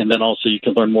Labs. And then also you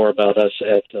can learn more about us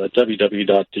at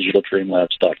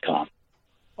www.digitaldreamlabs.com.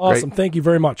 Awesome. Great. Thank you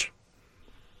very much.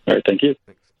 All right. Thank you.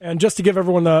 And just to give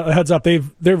everyone a heads up, they've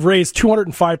raised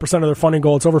 205% of their funding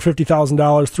goal. It's over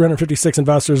 $50,000, 356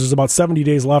 investors. There's about 70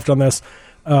 days left on this.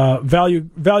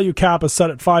 Value cap is set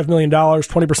at $5 million,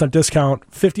 20% discount,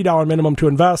 $50 minimum to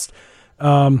invest.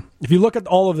 If you look at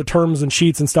all of the terms and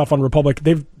sheets and stuff on Republic,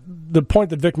 the point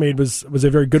that Vic made was a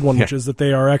very good one, which is that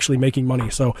they are actually making money.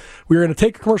 So we're going to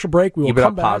take a commercial break. We will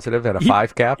come back. Positive at a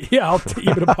 5 cap? Yeah,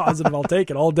 EBITDA positive. I'll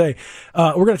take it all day.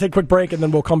 We're going to take a quick break, and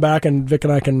then we'll come back, and Vic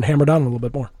and I can hammer down a little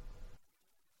bit more.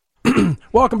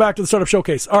 Welcome back to the Startup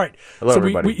Showcase. All right. Hello,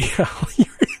 everybody.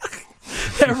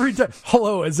 Every time,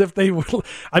 hello, as if they would.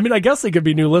 I mean, I guess they could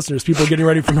be new listeners. People getting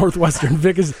ready for Northwestern.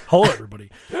 Vic is hello, everybody.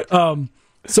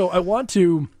 So I want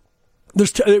to.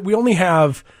 We only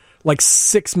have like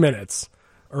 6 minutes,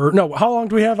 or no? How long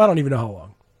do we have? I don't even know how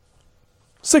long.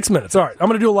 6 minutes. All right. I'm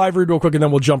going to do a live read real quick, and then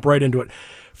we'll jump right into it.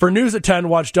 For news at 10,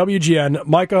 watch WGN.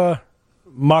 Micah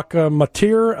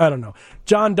Matir, I don't know.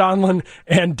 John Donlan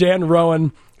and Dan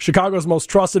Rowan. Chicago's most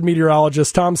trusted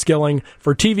meteorologist, Tom Skilling.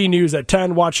 For TV news at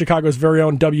 10, watch Chicago's very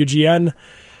own WGN.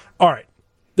 All right.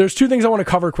 There's two things I want to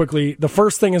cover quickly. The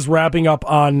first thing is wrapping up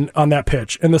on that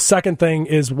pitch. And the second thing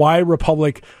is why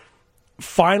Republic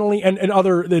finally, and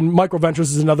Micro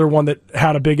Ventures is another one that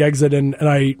had a big exit. And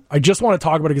I just want to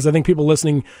talk about it because I think people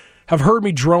listening have heard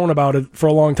me drone about it for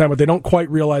a long time, but they don't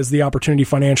quite realize the opportunity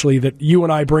financially that you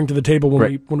and I bring to the table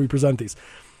when we present these.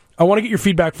 I want to get your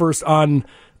feedback first on,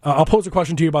 I'll pose a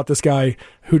question to you about this guy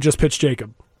who just pitched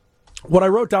Jacob. What I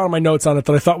wrote down in my notes on it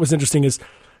that I thought was interesting is,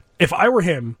 if I were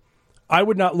him, I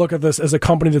would not look at this as a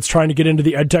company that's trying to get into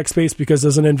the ed tech space, because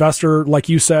as an investor, like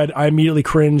you said, I immediately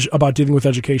cringe about dealing with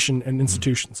education and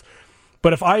institutions.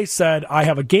 But if I said I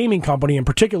have a gaming company, and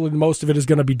particularly most of it is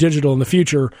going to be digital in the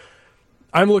future,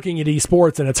 I'm looking at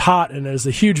esports and it's hot and there's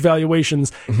a huge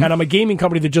valuations, and I'm a gaming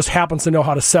company that just happens to know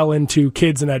how to sell into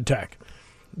kids and ed tech.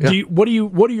 Yeah. What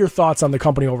are your thoughts on the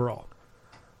company overall?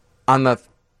 On the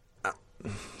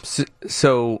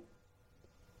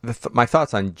my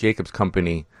thoughts on Jacob's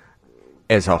company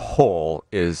as a whole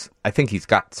is, I think he's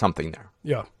got something there.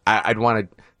 Yeah, I'd want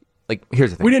to, like,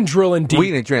 here's the thing. We didn't drill in deep.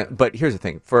 But here's the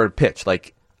thing. For a pitch,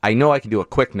 like, I know I can do a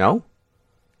quick no,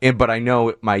 but I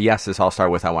know my yeses I'll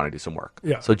start with I want to do some work.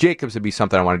 Yeah. So Jacobs would be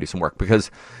something I want to do some work, because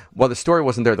while the story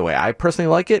wasn't there the way I personally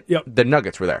like it, the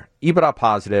nuggets were there. EBITDA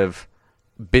positive,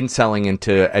 been selling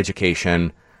into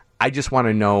education. I just want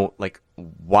to know, like,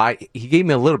 why. He gave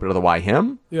me a little bit of the why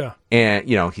him. Yeah. And,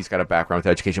 he's got a background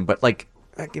with education, but, like,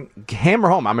 hammer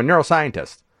home. I'm a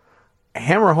neuroscientist.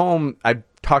 Hammer home. I've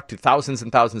talked to thousands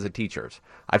and thousands of teachers.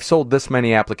 I've sold this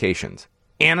many applications,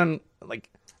 and I'm, like,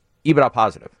 EBITDA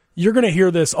positive. You're going to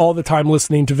hear this all the time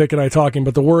listening to Vic and I talking,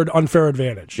 but the word unfair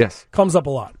advantage comes up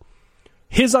a lot.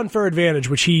 His unfair advantage,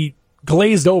 which he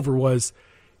glazed over, was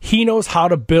he knows how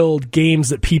to build games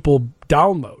that people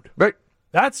download. Right.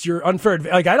 That's your unfair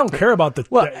advantage. Like, I don't care about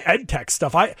the ed tech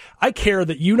stuff. I care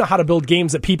that you know how to build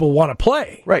games that people want to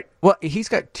play. Right. Well, he's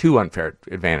got two unfair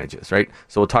advantages, right?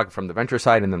 So we'll talk from the venture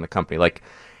side and then the company. Like,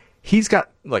 he's got,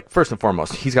 like, first and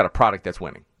foremost, he's got a product that's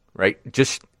winning, right?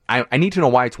 Just, I need to know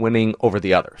why it's winning over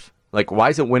the others. Like, why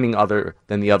is it winning other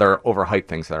than the other overhyped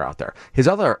things that are out there? His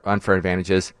other unfair advantage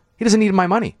is He doesn't need my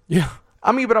money. Yeah.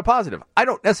 I'm EBITDA positive. I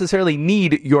don't necessarily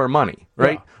need your money,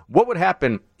 right? Yeah. What would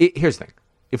happen? Here's the thing.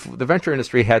 If the venture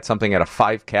industry had something at a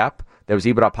 5 cap that was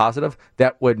EBITDA positive,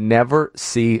 that would never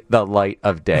see the light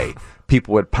of day.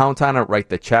 People would pounce on it, write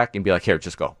the check, and be like, here,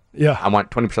 just go. Yeah. I want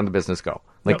 20% of the business, go.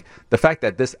 Like, the fact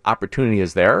that this opportunity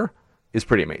is there is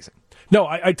pretty amazing. No,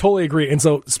 I totally agree. And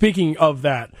so, speaking of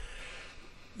that,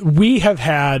 we have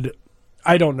had,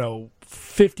 I don't know,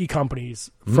 50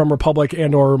 companies from Republic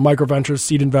and or Microventures,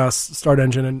 Seed Invest, Start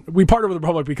Engine, and we partner with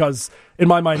Republic because, in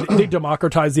my mind, they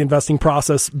democratize the investing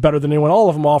process better than anyone. All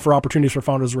of them offer opportunities for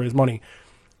founders to raise money.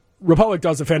 Republic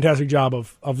does a fantastic job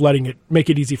of letting it make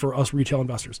it easy for us retail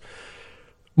investors.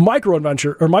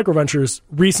 Microventures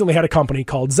recently had a company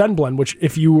called ZenBlend, which,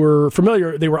 if you were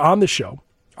familiar, they were on this show.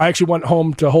 I actually went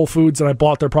home to Whole Foods and I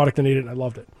bought their product and ate it, and I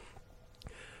loved it.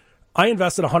 I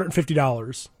invested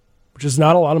 $150, which is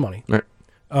not a lot of money. Right.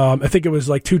 I think it was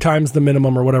like 2 times the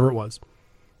minimum or whatever it was.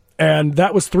 And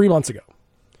that was 3 months ago.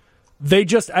 They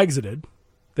just exited.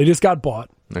 They just got bought.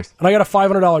 Nice. And I got a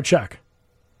 $500 check.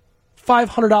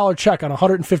 $500 check on a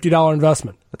 $150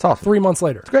 investment. That's awesome. 3 months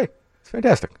later. It's great. It's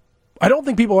fantastic. I don't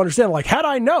think people understand. Like, had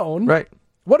I known, Right.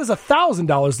 what does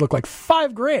 $1,000 look like?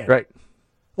 $5,000. Right.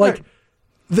 Like,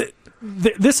 Right.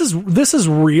 this is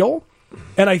real.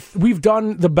 And we've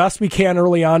done the best we can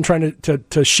early on trying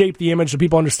to shape the image so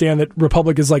people understand that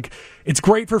Republic is like, it's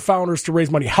great for founders to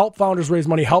raise money, help founders raise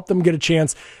money, help them get a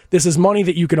chance. This is money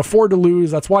that you can afford to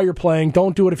lose. That's why you're playing.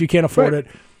 Don't do it if you can't afford it.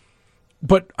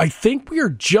 But I think we are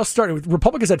just starting.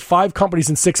 Republic has had 5 companies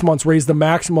in 6 months raise the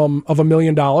maximum of $1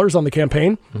 million on the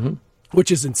campaign,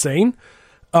 which is insane.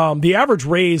 The average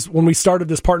raise when we started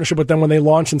this partnership with them when they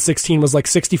launched in 2016 was like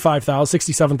 $65,000,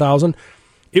 $67,000.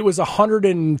 It was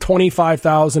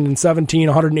 $125,000 in 2017,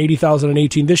 $180,000 in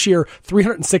 2018. This year,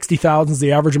 $360,000 is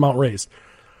the average amount raised.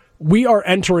 We are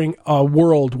entering a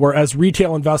world where, as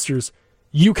retail investors,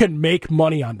 you can make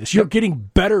money on this. You're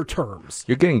getting better terms.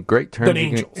 You're getting great terms. Than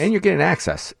angels. And you're getting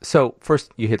access. So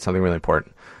first, you hit something really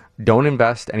important. Don't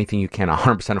invest anything you can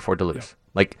 100% afford to lose.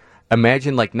 Yeah. Like,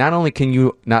 imagine, like, not only can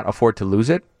you not afford to lose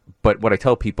it, but what I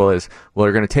tell people is, well,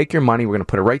 we're going to take your money, we're going to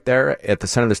put it right there at the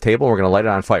center of this table, and we're going to light it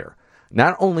on fire.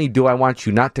 Not only do I want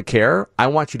you not to care, I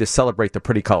want you to celebrate the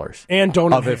pretty colors. And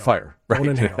don't of inhale. it fire. Right.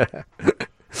 Don't inhale.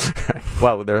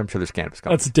 Well, I'm sure there's cannabis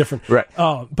companies. That's different. Right.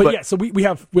 But yeah, so we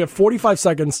have 45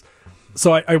 seconds.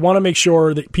 So I want to make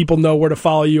sure that people know where to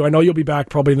follow you. I know you'll be back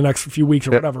probably in the next few weeks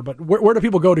or whatever, but where do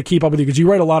people go to keep up with you? Because you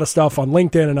write a lot of stuff on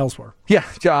LinkedIn and elsewhere. Yeah,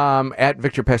 at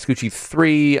Victor Pascucci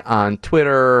 3 on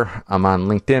Twitter. I'm on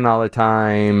LinkedIn all the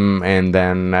time, and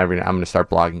then I'm going to start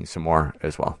blogging some more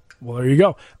as well. Well, there you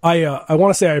go. I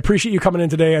want to say I appreciate you coming in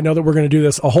today. I know that we're going to do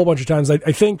this a whole bunch of times. I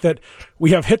think that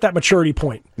we have hit that maturity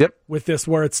point with this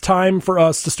where it's time for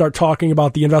us to start talking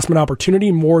about the investment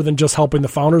opportunity more than just helping the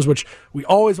founders, which we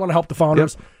always want to help the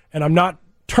founders. Yep. And I'm not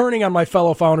turning on my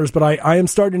fellow founders, but I am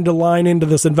starting to line into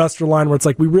this investor line where it's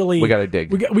like we got to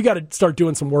dig. We got to start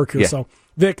doing some work here. Yeah. So,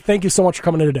 Vic, thank you so much for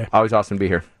coming in today. Always awesome to be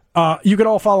here. You can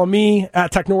all follow me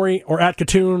at Technori or at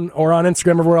Katoon or on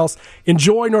Instagram, everywhere else.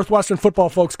 Enjoy Northwestern football,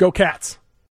 folks. Go Cats.